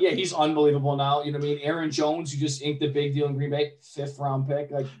he's unbelievable now. You know what I mean? Aaron Jones, who just inked the big deal in Green Bay, 5th round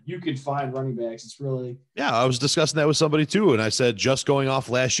pick. Like, you could find running backs. It's really. Yeah, I was discussing that with somebody too, and I said just going off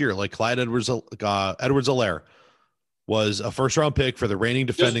last year, like Clyde Edwards-Helaire was a 1st round pick for the reigning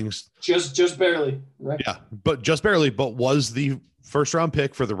defending. Just barely, right? Yeah, but just barely, but was the 1st round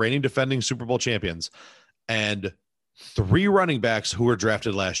pick for the reigning defending Super Bowl champions, and 3 running backs who were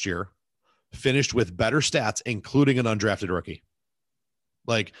drafted last year finished with better stats, including an undrafted rookie.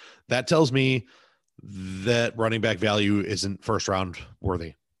 Like, that tells me that running back value isn't 1st round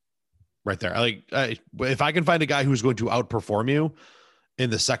worthy right there. If I can find a guy who's going to outperform you in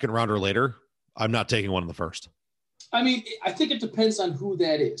the 2nd round or later, I'm not taking one in the 1st. I mean, I think it depends on who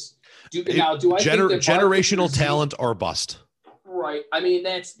that is. Do I think that generational talent or bust? Right. I mean,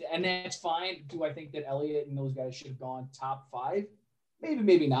 that's fine. Do I think that Elliott and those guys should have gone top 5?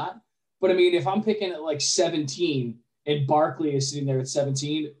 Maybe not. But I mean, if I'm picking at like 17 and Barkley is sitting there at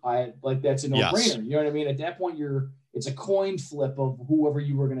 17, that's a no-brainer. Yes. You know what I mean? At that point, it's a coin flip of whoever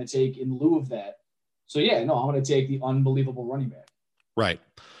you were going to take in lieu of that. So I'm going to take the unbelievable running back. Right.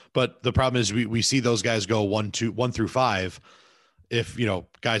 But the problem is we see those guys go 1 through 5. If,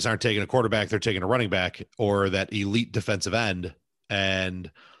 guys aren't taking a quarterback, they're taking a running back or that elite defensive end. And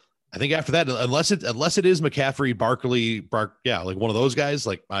I think after that, unless it is McCaffrey, Barkley, like one of those guys,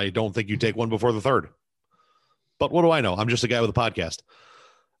 like I don't think you take one before the 3rd. But what do I know? I'm just a guy with a podcast.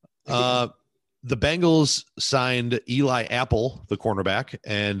 The Bengals signed Eli Apple, the cornerback,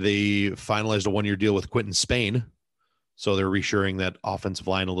 and they finalized a 1-year deal with Quentin Spain. So they're reshoring that offensive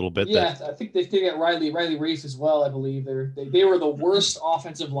line a little bit. Yeah, I think they got Riley Reese as well. I believe they were the worst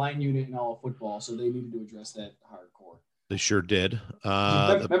offensive line unit in all of football, so they needed to address that hardcore. They sure did.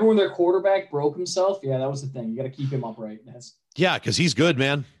 Remember when their quarterback broke himself? Yeah, that was the thing. You got to keep him upright. Because he's good,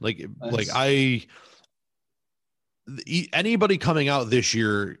 man. Anybody coming out this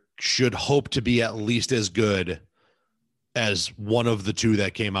year should hope to be at least as good as one of the 2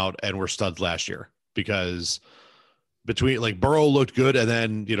 that came out and were studs last year, because between Burrow looked good. And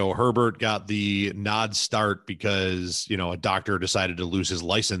then, Herbert got the nod start because, a doctor decided to lose his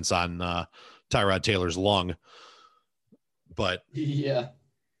license on Tyrod Taylor's lung. But yeah,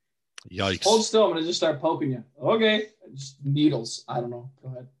 yikes. Hold still. I'm going to just start poking you. Okay. Just needles. I don't know. Go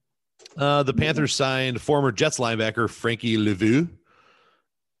ahead. The Panthers signed former Jets linebacker Frankie Levue,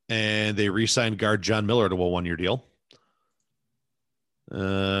 and they re-signed guard John Miller to a 1-year deal.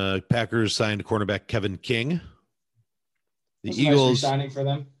 Packers signed cornerback Kevin King. The Eagles signing for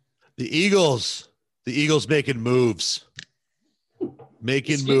them. The Eagles making moves.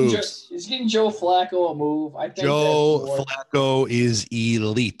 He's getting Joe Flacco a move. I think Joe Flacco is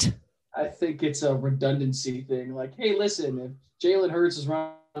elite. I think it's a redundancy thing. Like, hey, listen, if Jalen Hurts is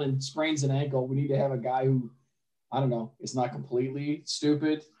running and sprains an ankle, we need to have a guy who, I don't know, is not completely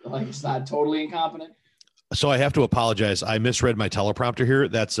stupid. Like, it's not totally incompetent. So I have to apologize. I misread my teleprompter here.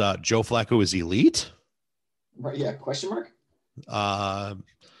 That's Joe Flacco is elite. Right? Yeah. Question mark.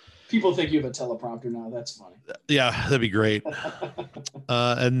 People think you have a teleprompter now. That's funny. Yeah, that'd be great.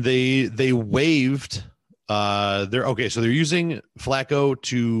 And they waived. So they're using Flacco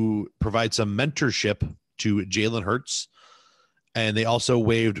to provide some mentorship to Jalen Hurts, and they also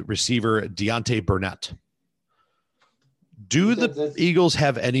waived receiver Deontay Burnett. Do the Eagles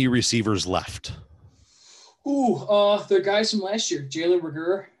have any receivers left? They're guys from last year. Jalen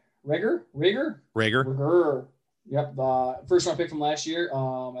Reagor. Yep. 1st round pick from last year.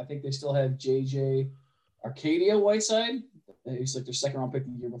 I think they still have JJ Arcadia-Whiteside. He's like their 2nd round pick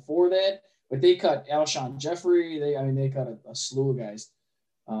the year before that. But they cut Alshon Jeffrey. They cut a slew of guys.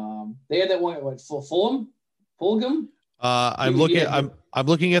 They had that one at Fulgham. I'm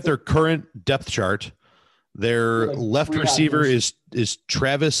looking at their current depth chart. Their left receiver is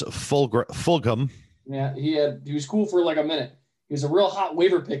Travis Fulgham. Yeah, he was cool for like a minute. He was a real hot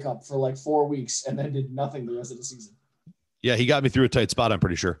waiver pickup for like 4 weeks and then did nothing the rest of the season. Yeah, he got me through a tight spot, I'm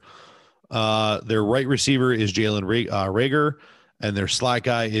pretty sure. Their right receiver is Jalen Rager, and their slot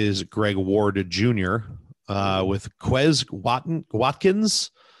guy is Greg Ward Jr. With Quez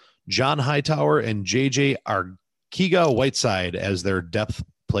Watkins, John Hightower, and JJ Arkiga Whiteside as their depth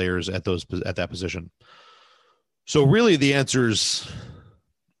players at that position. So really the answer's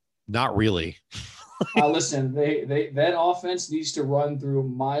not really. Listen, that offense needs to run through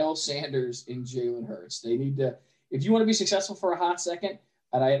Miles Sanders and Jalen Hurts. They need to, if you want to be successful for a hot second,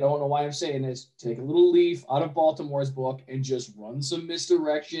 and I don't know why I'm saying this, take a little leaf out of Baltimore's book and just run some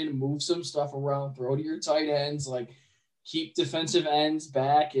misdirection, move some stuff around, throw to your tight ends, like keep defensive ends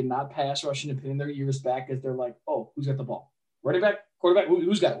back and not pass rushing and pinning their ears back as they're like, oh, who's got the ball? Running back, quarterback,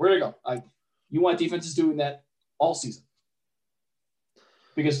 who's got it? Where'd it go? You want defenses doing that all season.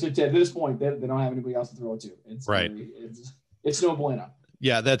 Because to this point, they don't have anybody else to throw it to. It's right. It's no bueno.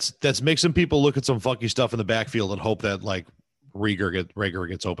 Yeah, that's make some people look at some funky stuff in the backfield and hope that like Rager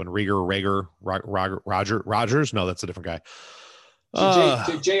gets open. Rogers. No, that's a different guy.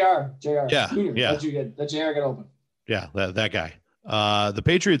 JR. Yeah. Junior. Yeah. That JR got open. Yeah, that guy. The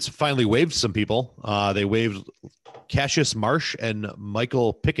Patriots finally waived some people. They waived Cassius Marsh and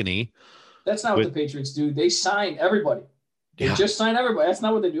Michael Pickney. That's not what the Patriots do. They sign everybody. They just sign everybody. That's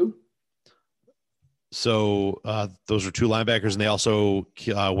not what they do. So those are two linebackers, and they also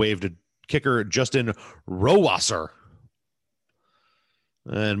waived a kicker, Justin Rowasser.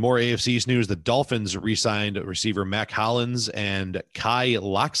 And more AFC East news, the Dolphins re-signed receiver Mac Hollins and Kai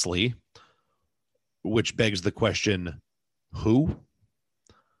Loxley, which begs the question, who?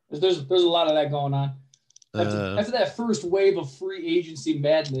 There's a lot of that going on. After that first wave of free agency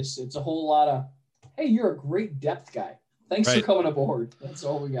madness, it's a whole lot of, hey, you're a great depth guy. Thanks for coming aboard. That's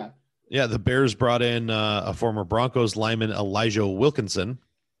all we got. Yeah, the Bears brought in a former Broncos lineman, Elijah Wilkinson.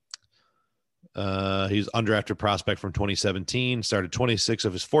 He's undrafted prospect from 2017, started 26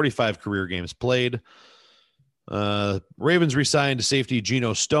 of his 45 career games played. Ravens re-signed safety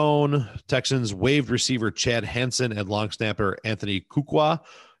Geno Stone. Texans waived receiver Chad Hansen and long snapper Anthony Kukwa.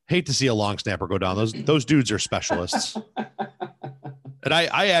 Hate to see a long snapper go down. Those dudes are specialists. And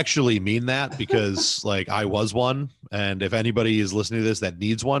I actually mean that because like I was one. And if anybody is listening to this that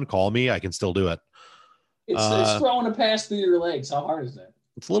needs one, call me. I can still do it. It's throwing a pass through your legs. How hard is that?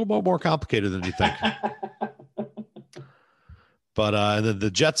 It's a little bit more complicated than you think. But the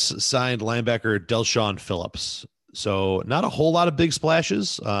Jets signed linebacker Delshon Phillips. So not a whole lot of big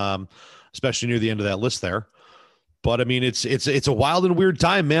splashes, especially near the end of that list there. But I mean, it's a wild and weird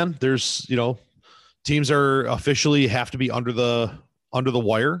time, man. There's, teams are officially have to be under the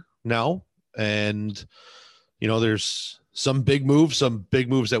wire now. And, there's some big moves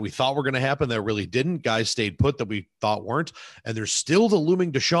that we thought were going to happen that really didn't. Guys stayed put that we thought weren't. And there's still the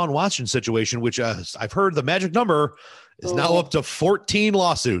looming Deshaun Watson situation, which I've heard the magic number is now up to 14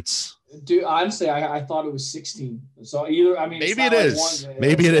 lawsuits. Dude, honestly, I thought it was 16. So maybe it is.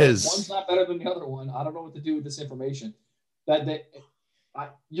 Maybe it is. One's not better than the other one. I don't know what to do with this information.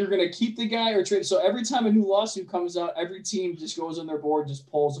 You're going to keep the guy or trade. So every time a new lawsuit comes out, every team just goes on their board, just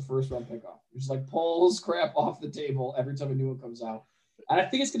pulls the first round pick off. Just like pulls crap off the table every time a new one comes out. And I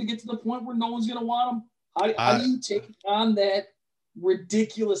think it's going to get to the point where no one's going to want them. How do you take on that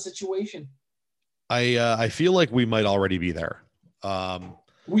ridiculous situation? I feel like we might already be there.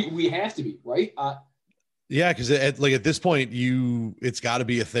 We have to be, right? Yeah, because at this point, it's got to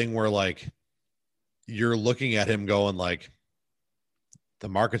be a thing where like you're looking at him going like, the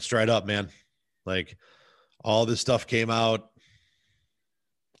market's dried up, man. Like all this stuff came out.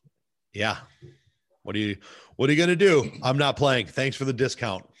 Yeah. What are you going to do? I'm not playing. Thanks for the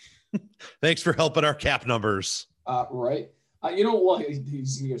discount. Thanks for helping our cap numbers. Right. You know what? He's going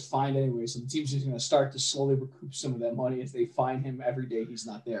to get fined anyway. So the team's just going to start to slowly recoup some of that money as they fine him every day he's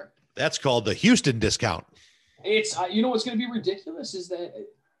not there. That's called the Houston discount. It's, what's going to be ridiculous is that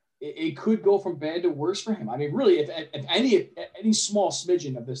it could go from bad to worse for him. I mean, really, if any small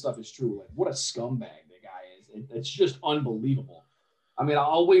smidgen of this stuff is true, like what a scumbag the guy is. It's just unbelievable. I mean,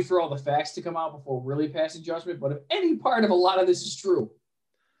 I'll wait for all the facts to come out before really passing judgment. But if any part of a lot of this is true,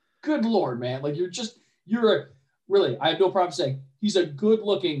 good Lord, man, like I have no problem saying he's a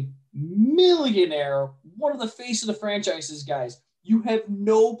good-looking millionaire, one of the face of the franchises, guys. You have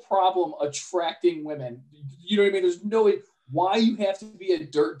no problem attracting women. You know what I mean? There's no why you have to be a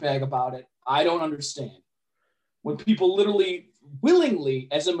dirtbag about it. I don't understand. When people literally, willingly,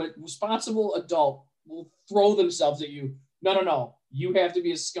 as a responsible adult, will throw themselves at you. No. You have to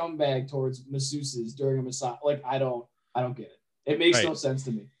be a scumbag towards masseuses during a massage. Like I don't get it. It makes no sense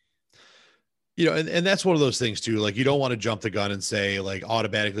to me. and that's one of those things too. Like, you don't want to jump the gun and say like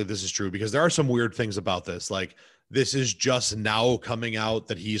automatically this is true, because there are some weird things about this. Like, this is just now coming out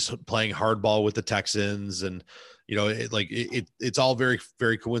that he's playing hardball with the Texans, and it's all very,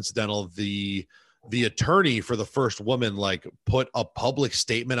 very coincidental. The attorney for the first woman like put a public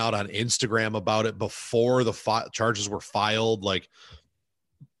statement out on Instagram about it before the charges were filed,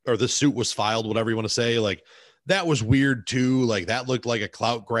 or the suit was filed, whatever you want to say. Like, that was weird too. Like, that looked like a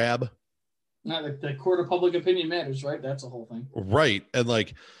clout grab. The court of public opinion matters, right? That's the whole thing. Right. And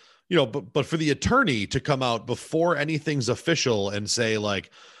like, but for the attorney to come out before anything's official and say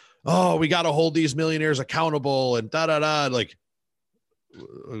like, oh, we got to hold these millionaires accountable and like,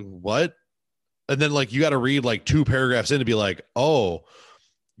 what? And then like, you got to read like 2 paragraphs in to be like, oh,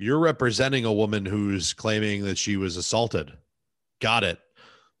 you're representing a woman who's claiming that she was assaulted. Got it.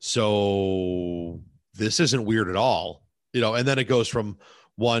 So this isn't weird at all, and then it goes from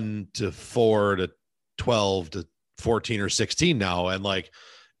 1 to 4 to 12 to 14 or 16 now. And like,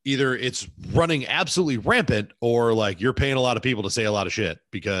 either it's running absolutely rampant, or like you're paying a lot of people to say a lot of shit,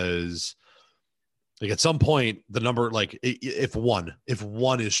 because like at some point the number, like if one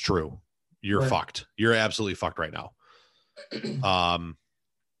is true, you're fucked. You're absolutely fucked right now.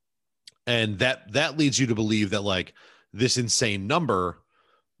 And that leads you to believe that like this insane number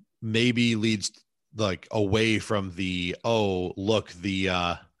maybe leads like away from the, oh, look,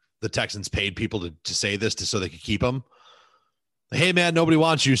 the Texans paid people to say this so they could keep them. Hey man, nobody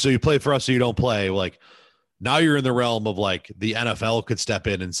wants you, so you play for us, so you don't play. Like, now you're in the realm of like the NFL could step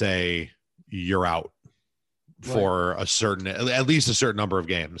in and say you're out for at least a certain number of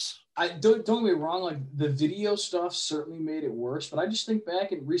games. I don't get me wrong, like the video stuff certainly made it worse, but I just think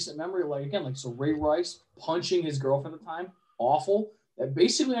back in recent memory, like again, like so Ray Rice punching his girlfriend at the time, awful. That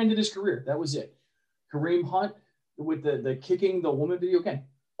basically ended his career. That was it. Kareem Hunt with the kicking the woman video, again,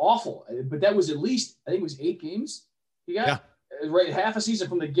 awful. But that was at least, I think it was 8 games he got. Right, half a season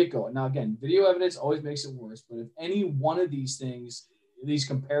from the get-go. Now, again, video evidence always makes it worse. But if any one of these things, these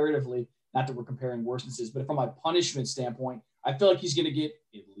comparatively, not that we're comparing worsenesses, but from a punishment standpoint, I feel like he's going to get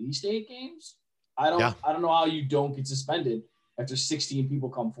at least 8 games. I don't know how you don't get suspended after 16 people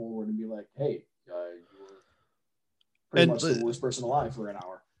come forward and be like, hey, you were pretty much the worst person alive for an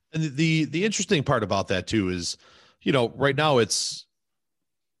hour. And the interesting part about that too is, right now it's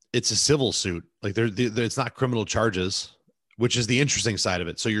a civil suit. Like it's not criminal charges, which is the interesting side of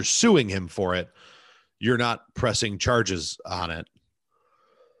it. So you're suing him for it. You're not pressing charges on it.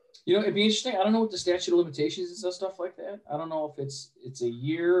 It'd be interesting. I don't know what the statute of limitations and stuff like that. I don't know if it's a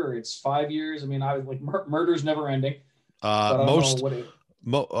year or it's 5 years. I mean, I was like, murder's never ending. I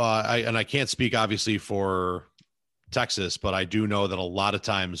can't speak obviously for Texas, but I do know that a lot of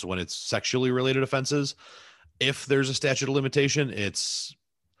times when it's sexually related offenses, if there's a statute of limitation, it's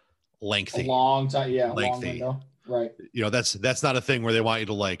lengthy. A long time. Yeah. Lengthy. Long window. Right. That's not a thing where they want you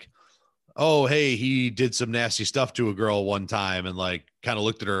to like, oh, hey, he did some nasty stuff to a girl one time and like kind of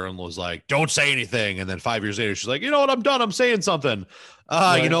looked at her and was like, don't say anything. And then 5 years later, she's like, you know what? I'm done. I'm saying something.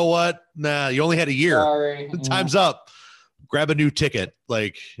 You know what? Nah, you only had a year. Sorry. Time's up. Grab a new ticket.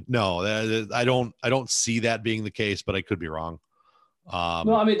 Like, no, I don't see that being the case, but I could be wrong.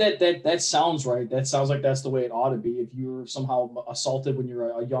 No, I mean, that sounds right. That sounds like that's the way it ought to be. If you're somehow assaulted when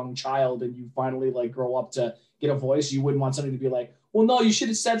you're a young child and you finally like grow up to get a voice, you wouldn't want somebody to be like, well, no, you should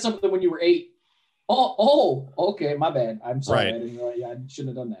have said something when you were 8. Oh, okay, my bad. I'm sorry. Right. I didn't realize, I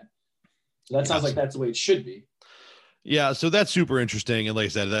shouldn't have done that. So that sounds like that's the way it should be. Yeah, so that's super interesting. And like I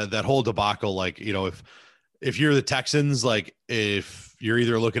said, that whole debacle, like, if you're the Texans, like if you're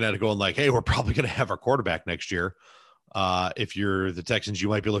either looking at it going like, hey, we're probably going to have our quarterback next year. If you're the Texans, you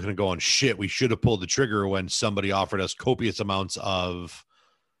might be looking at going, shit, we should have pulled the trigger when somebody offered us copious amounts of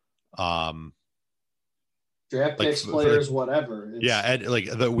draft picks, players, whatever. And like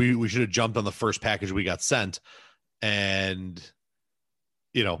we should have jumped on the first package we got sent. And,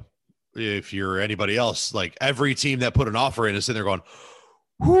 if you're anybody else, like every team that put an offer in is sitting there going,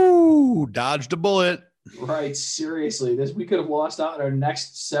 whoo, dodged a bullet. Right. Seriously, we could have lost out on our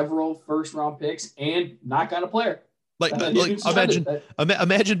next several first-round picks and not got a player. Like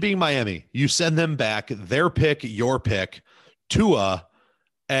imagine being Miami. You send them back their pick, your pick, Tua,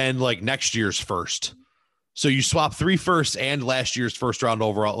 and like next year's first. So you swap 3 firsts and last year's first round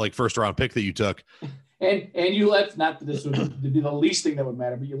pick that you took. And you let, not that this would be the least thing that would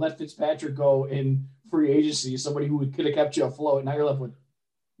matter, but you let Fitzpatrick go in free agency, somebody who could have kept you afloat. Now you're left with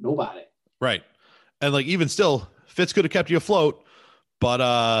nobody. Right. And like, even still, Fitz could have kept you afloat, but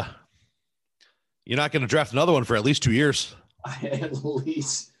you're not going to draft another one for at least 2 years. At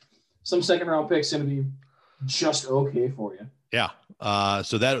least some second round picks going to be just okay for you. Yeah.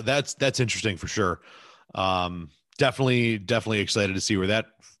 So that's interesting for sure. Definitely excited to see where that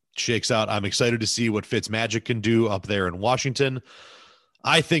shakes out. I'm excited to see what Fitzmagic can do up there in Washington.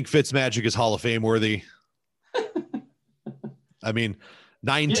 I think Fitzmagic is Hall of Fame worthy. I mean,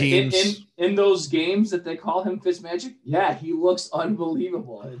 9 teams in those games that they call him Fitzmagic. Yeah, he looks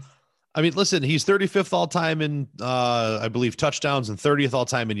unbelievable. I mean, listen, he's 35th all time in, I believe, touchdowns and 30th all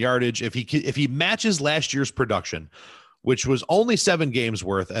time in yardage. If he matches last year's production, which was only 7 games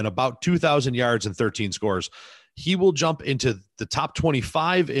worth and about 2,000 yards and 13 scores, he will jump into the top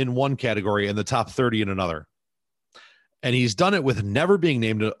 25 in one category and the top 30 in another. And he's done it with never being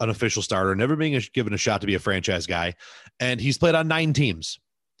named an official starter, never being given a shot to be a franchise guy. And he's played on 9 teams.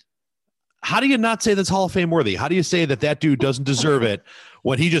 How do you not say that's Hall of Fame worthy? How do you say that dude doesn't deserve it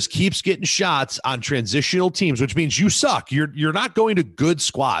when he just keeps getting shots on transitional teams, which means you suck. You're not going to good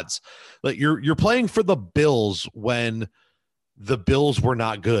squads. Like you're playing for the Bills when the Bills were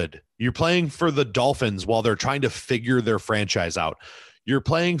not good. You're playing for the Dolphins while they're trying to figure their franchise out. You're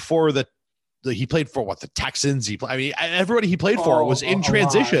playing for he played for what, the Texans. Everybody he played for was in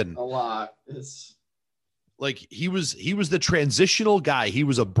transition. A lot. It's like he was the transitional guy. He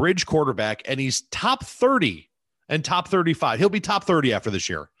was a bridge quarterback, and he's top 30 and top 35. He'll be top 30 after this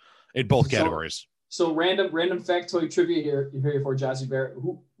year in both categories. So random factoid trivia here for Jazzy Bear.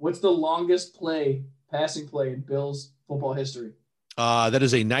 What's the longest passing play in Bills football history? That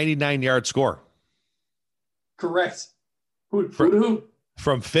is a 99-yard score. Correct. Who?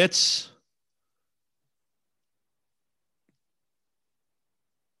 From Fitz.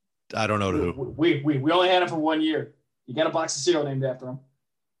 I don't know who. We only had him for 1 year. You got a box of cereal named after him.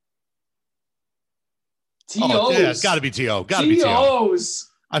 T.O.'s. Oh, yeah, it's got to be T.O. Got to be T.O.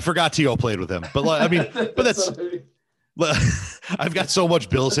 I forgot T.O. played with him. But, I mean, I've got so much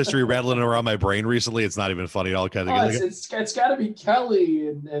Bills history rattling around my brain recently. It's not even funny at all. It's got to be Kelly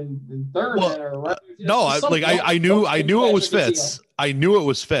and Thurman. I knew it was Fitz. I knew it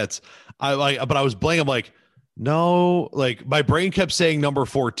was Fitz. But I was blanking. I'm like, no, like my brain kept saying number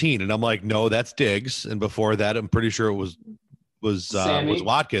 14, and I'm like, no, that's Diggs. And before that, I'm pretty sure it was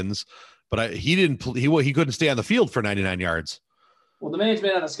Watkins, but he couldn't stay on the field for 99 yards. Well, the man's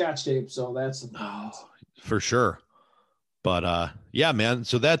made out of Scotch tape, so that's for sure. But yeah, man.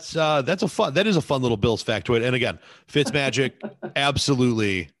 So that is a fun little Bills factoid. And again, Fitzmagic,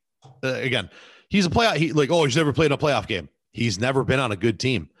 absolutely. Again, he's a playoff. He's never played in a playoff game. He's never been on a good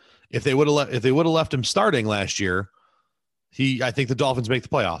team. If they would have left him starting last year, I think the Dolphins make the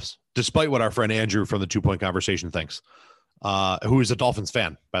playoffs, despite what our friend Andrew from the 2 Point Conversation thinks, who is a Dolphins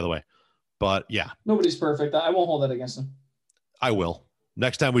fan, by the way. But yeah, nobody's perfect. I won't hold that against him. I will.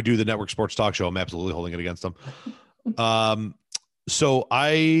 Next time we do the Network Sports Talk Show, I'm absolutely holding it against him. So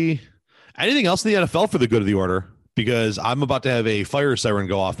anything else in the NFL for the good of the order? Because I'm about to have a fire siren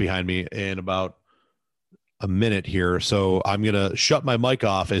go off behind me in about a minute here. So I'm going to shut my mic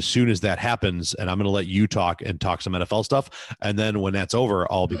off as soon as that happens, and I'm going to let you talk some NFL stuff. And then when that's over,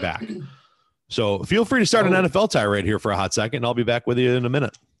 I'll be back. So feel free to start an NFL tirade here for a hot second, and I'll be back with you in a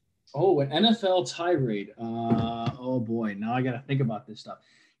minute. Oh, an NFL tirade. Oh boy. Now I got to think about this stuff.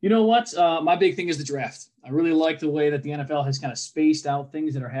 You know what? My big thing is the draft. I really like the way that the NFL has kind of spaced out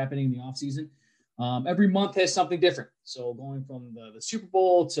things that are happening in the offseason. Every month has something different. So going from the Super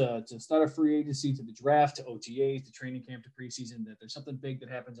Bowl to start a free agency, to the draft, to OTAs, to training camp, to preseason, that there's something big that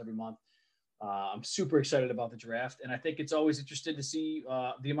happens every month. I'm super excited about the draft. And I think it's always interesting to see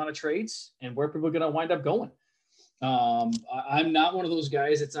the amount of trades and where people are going to wind up going. I'm not one of those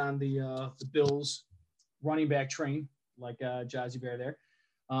guys that's on the Bills running back train like Jazzy Bear there.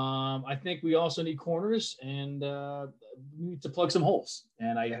 I think we also need corners, and we need to plug some holes.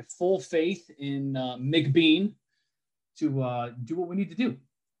 And I have full faith in McBean to do what we need to do.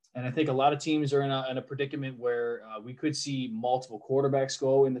 And I think a lot of teams are in a predicament where we could see multiple quarterbacks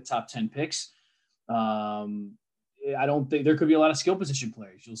go in the top 10 picks. I don't think there could be a lot of skill position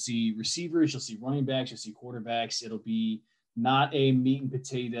players. You'll see receivers, you'll see running backs, you'll see quarterbacks. It'll be not a meat and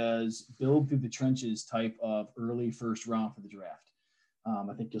potatoes, build through the trenches type of early first round for the draft.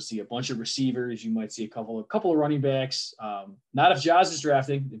 I think you'll see a bunch of receivers. You might see a couple of running backs. Not if Jazz is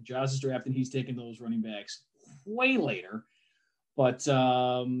drafting. If Jazz is drafting, he's taking those running backs way later. But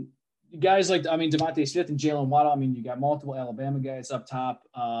guys like, DeVonta Smith and Jalen Waddle, you got multiple Alabama guys up top.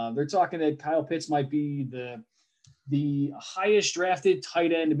 They're talking that Kyle Pitts might be the highest drafted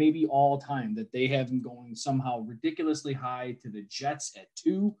tight end maybe all time, that they have him going somehow ridiculously high to the Jets at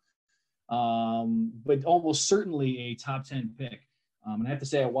 2, but almost certainly a top 10 pick. And I have to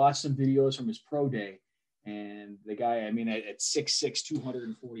say, I watched some videos from his pro day, and the guy, at 6'6",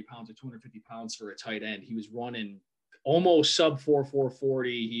 240 pounds or 250 pounds for a tight end, he was running almost sub 4.40.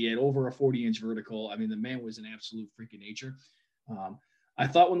 He had over a 40-inch vertical. I mean, the man was an absolute freak of nature. I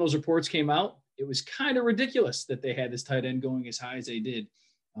thought when those reports came out, it was kind of ridiculous that they had this tight end going as high as they did.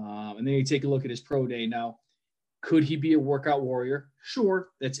 And then you take a look at his pro day. Now, could he be a workout warrior? Sure,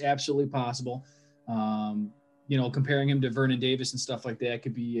 that's absolutely possible. Comparing him to Vernon Davis and stuff like that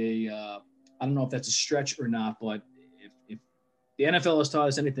could be I don't know if that's a stretch or not, but if the NFL has taught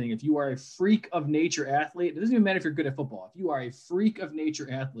us anything, if you are a freak of nature athlete, it doesn't even matter if you're good at football. If you are a freak of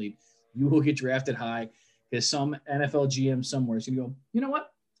nature athlete, you will get drafted high, because some NFL GM somewhere is going to go, you know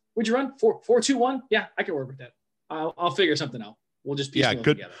what? Would you run 4.21? Yeah, I can work with that. I'll figure something out. We'll just piece it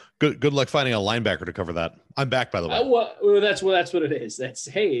together. Good luck finding a linebacker to cover that. I'm back, by the way. Well, that's what it is. That's,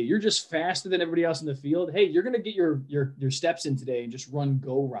 hey, you're just faster than everybody else in the field. Hey, you're gonna get your steps in today and just run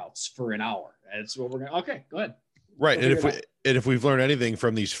go routes for an hour. That's what we're gonna. Okay, go ahead. Right, and if we've learned anything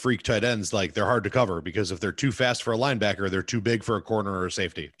from these freak tight ends, like, they're hard to cover, because if they're too fast for a linebacker, they're too big for a corner or a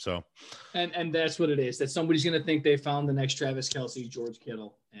safety. So, and that's what it is. That somebody's gonna think they found the next Travis Kelce, George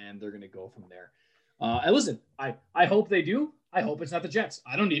Kittle, and they're gonna go from there. And listen, I hope they do. I hope it's not the Jets.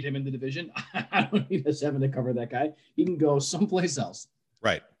 I don't need him in the division. I don't need us having to cover that guy. He can go someplace else.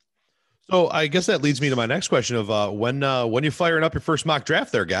 Right. So I guess that leads me to my next question of when you firing up your first mock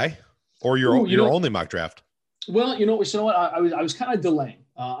draft there, guy, or your only mock draft? Well, you know what? I was kind of delaying.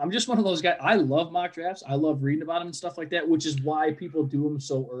 I'm just one of those guys. I love mock drafts. I love reading about them and stuff like that, which is why people do them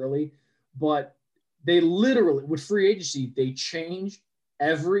so early. But they literally, with free agency, they change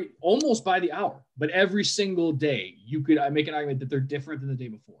almost by the hour, but every single day you could make an argument that they're different than the day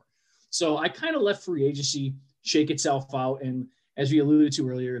before. So I kind of let free agency shake itself out. And as we alluded to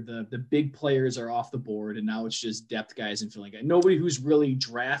earlier, the big players are off the board, and now it's just depth guys and filling guys. Nobody who's really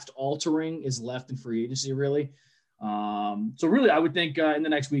draft altering is left in free agency, really. So really, I would think in the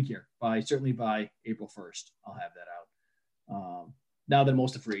next week here, certainly by April 1st, I'll have that out. Now that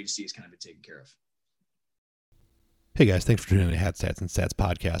most of free agency is kind of been taken care of. Hey guys, thanks for tuning in to Hat Stats and Stats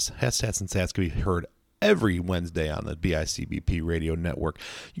podcast. Hat Stats and Stats can be heard every Wednesday on the BICBP radio network.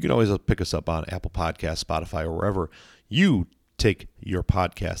 You can always pick us up on Apple Podcasts, Spotify, or wherever you take your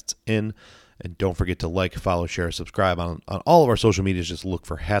podcasts in. And don't forget to like, follow, share, subscribe on all of our social medias. Just look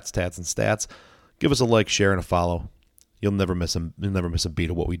for Hat Stats and Stats. Give us a like, share, and a follow. You'll never miss a beat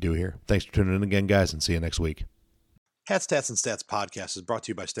of what we do here. Thanks for tuning in again, guys, and see you next week. Hat Stats and Stats podcast is brought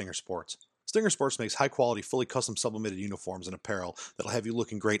to you by Stinger Sports. Stinger Sports makes high-quality, fully custom sublimated uniforms and apparel that'll have you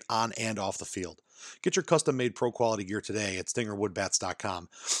looking great on and off the field. Get your custom-made pro-quality gear today at StingerWoodBats.com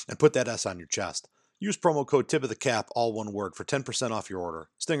and put that S on your chest. Use promo code TIPOFTHECAP, all one word, for 10% off your order.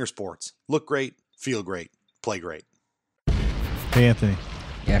 Stinger Sports. Look great, feel great, play great. Hey, Anthony.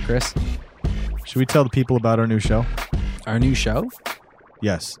 Yeah, Chris? Should we tell the people about our new show? Our new show?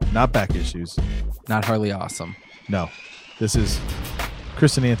 Yes, not Back Issues. Not Hardly Awesome. No, this is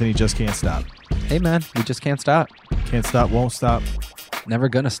Chris and Anthony Just Can't Stop. Hey, man, we just can't stop. Can't stop, won't stop. Never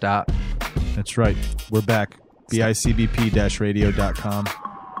gonna stop. That's right. We're back. BICBP-radio.com.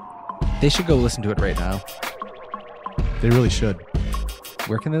 They should go listen to it right now. They really should.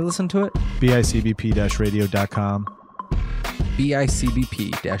 Where can they listen to it? BICBP-radio.com.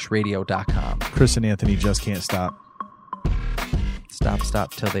 BICBP-radio.com. Chris and Anthony Just Can't Stop.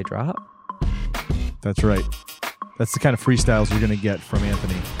 Stop till they drop? That's right. That's the kind of freestyles you're going to get from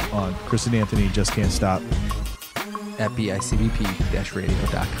Anthony on Chris and Anthony Just Can't Stop. At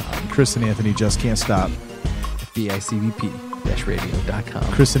BICBP-radio.com. Chris and Anthony Just Can't Stop. At BICBP-radio.com.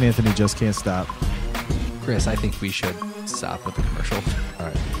 Chris and Anthony Just Can't Stop. Chris, I think we should stop with the commercial. All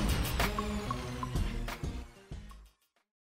right.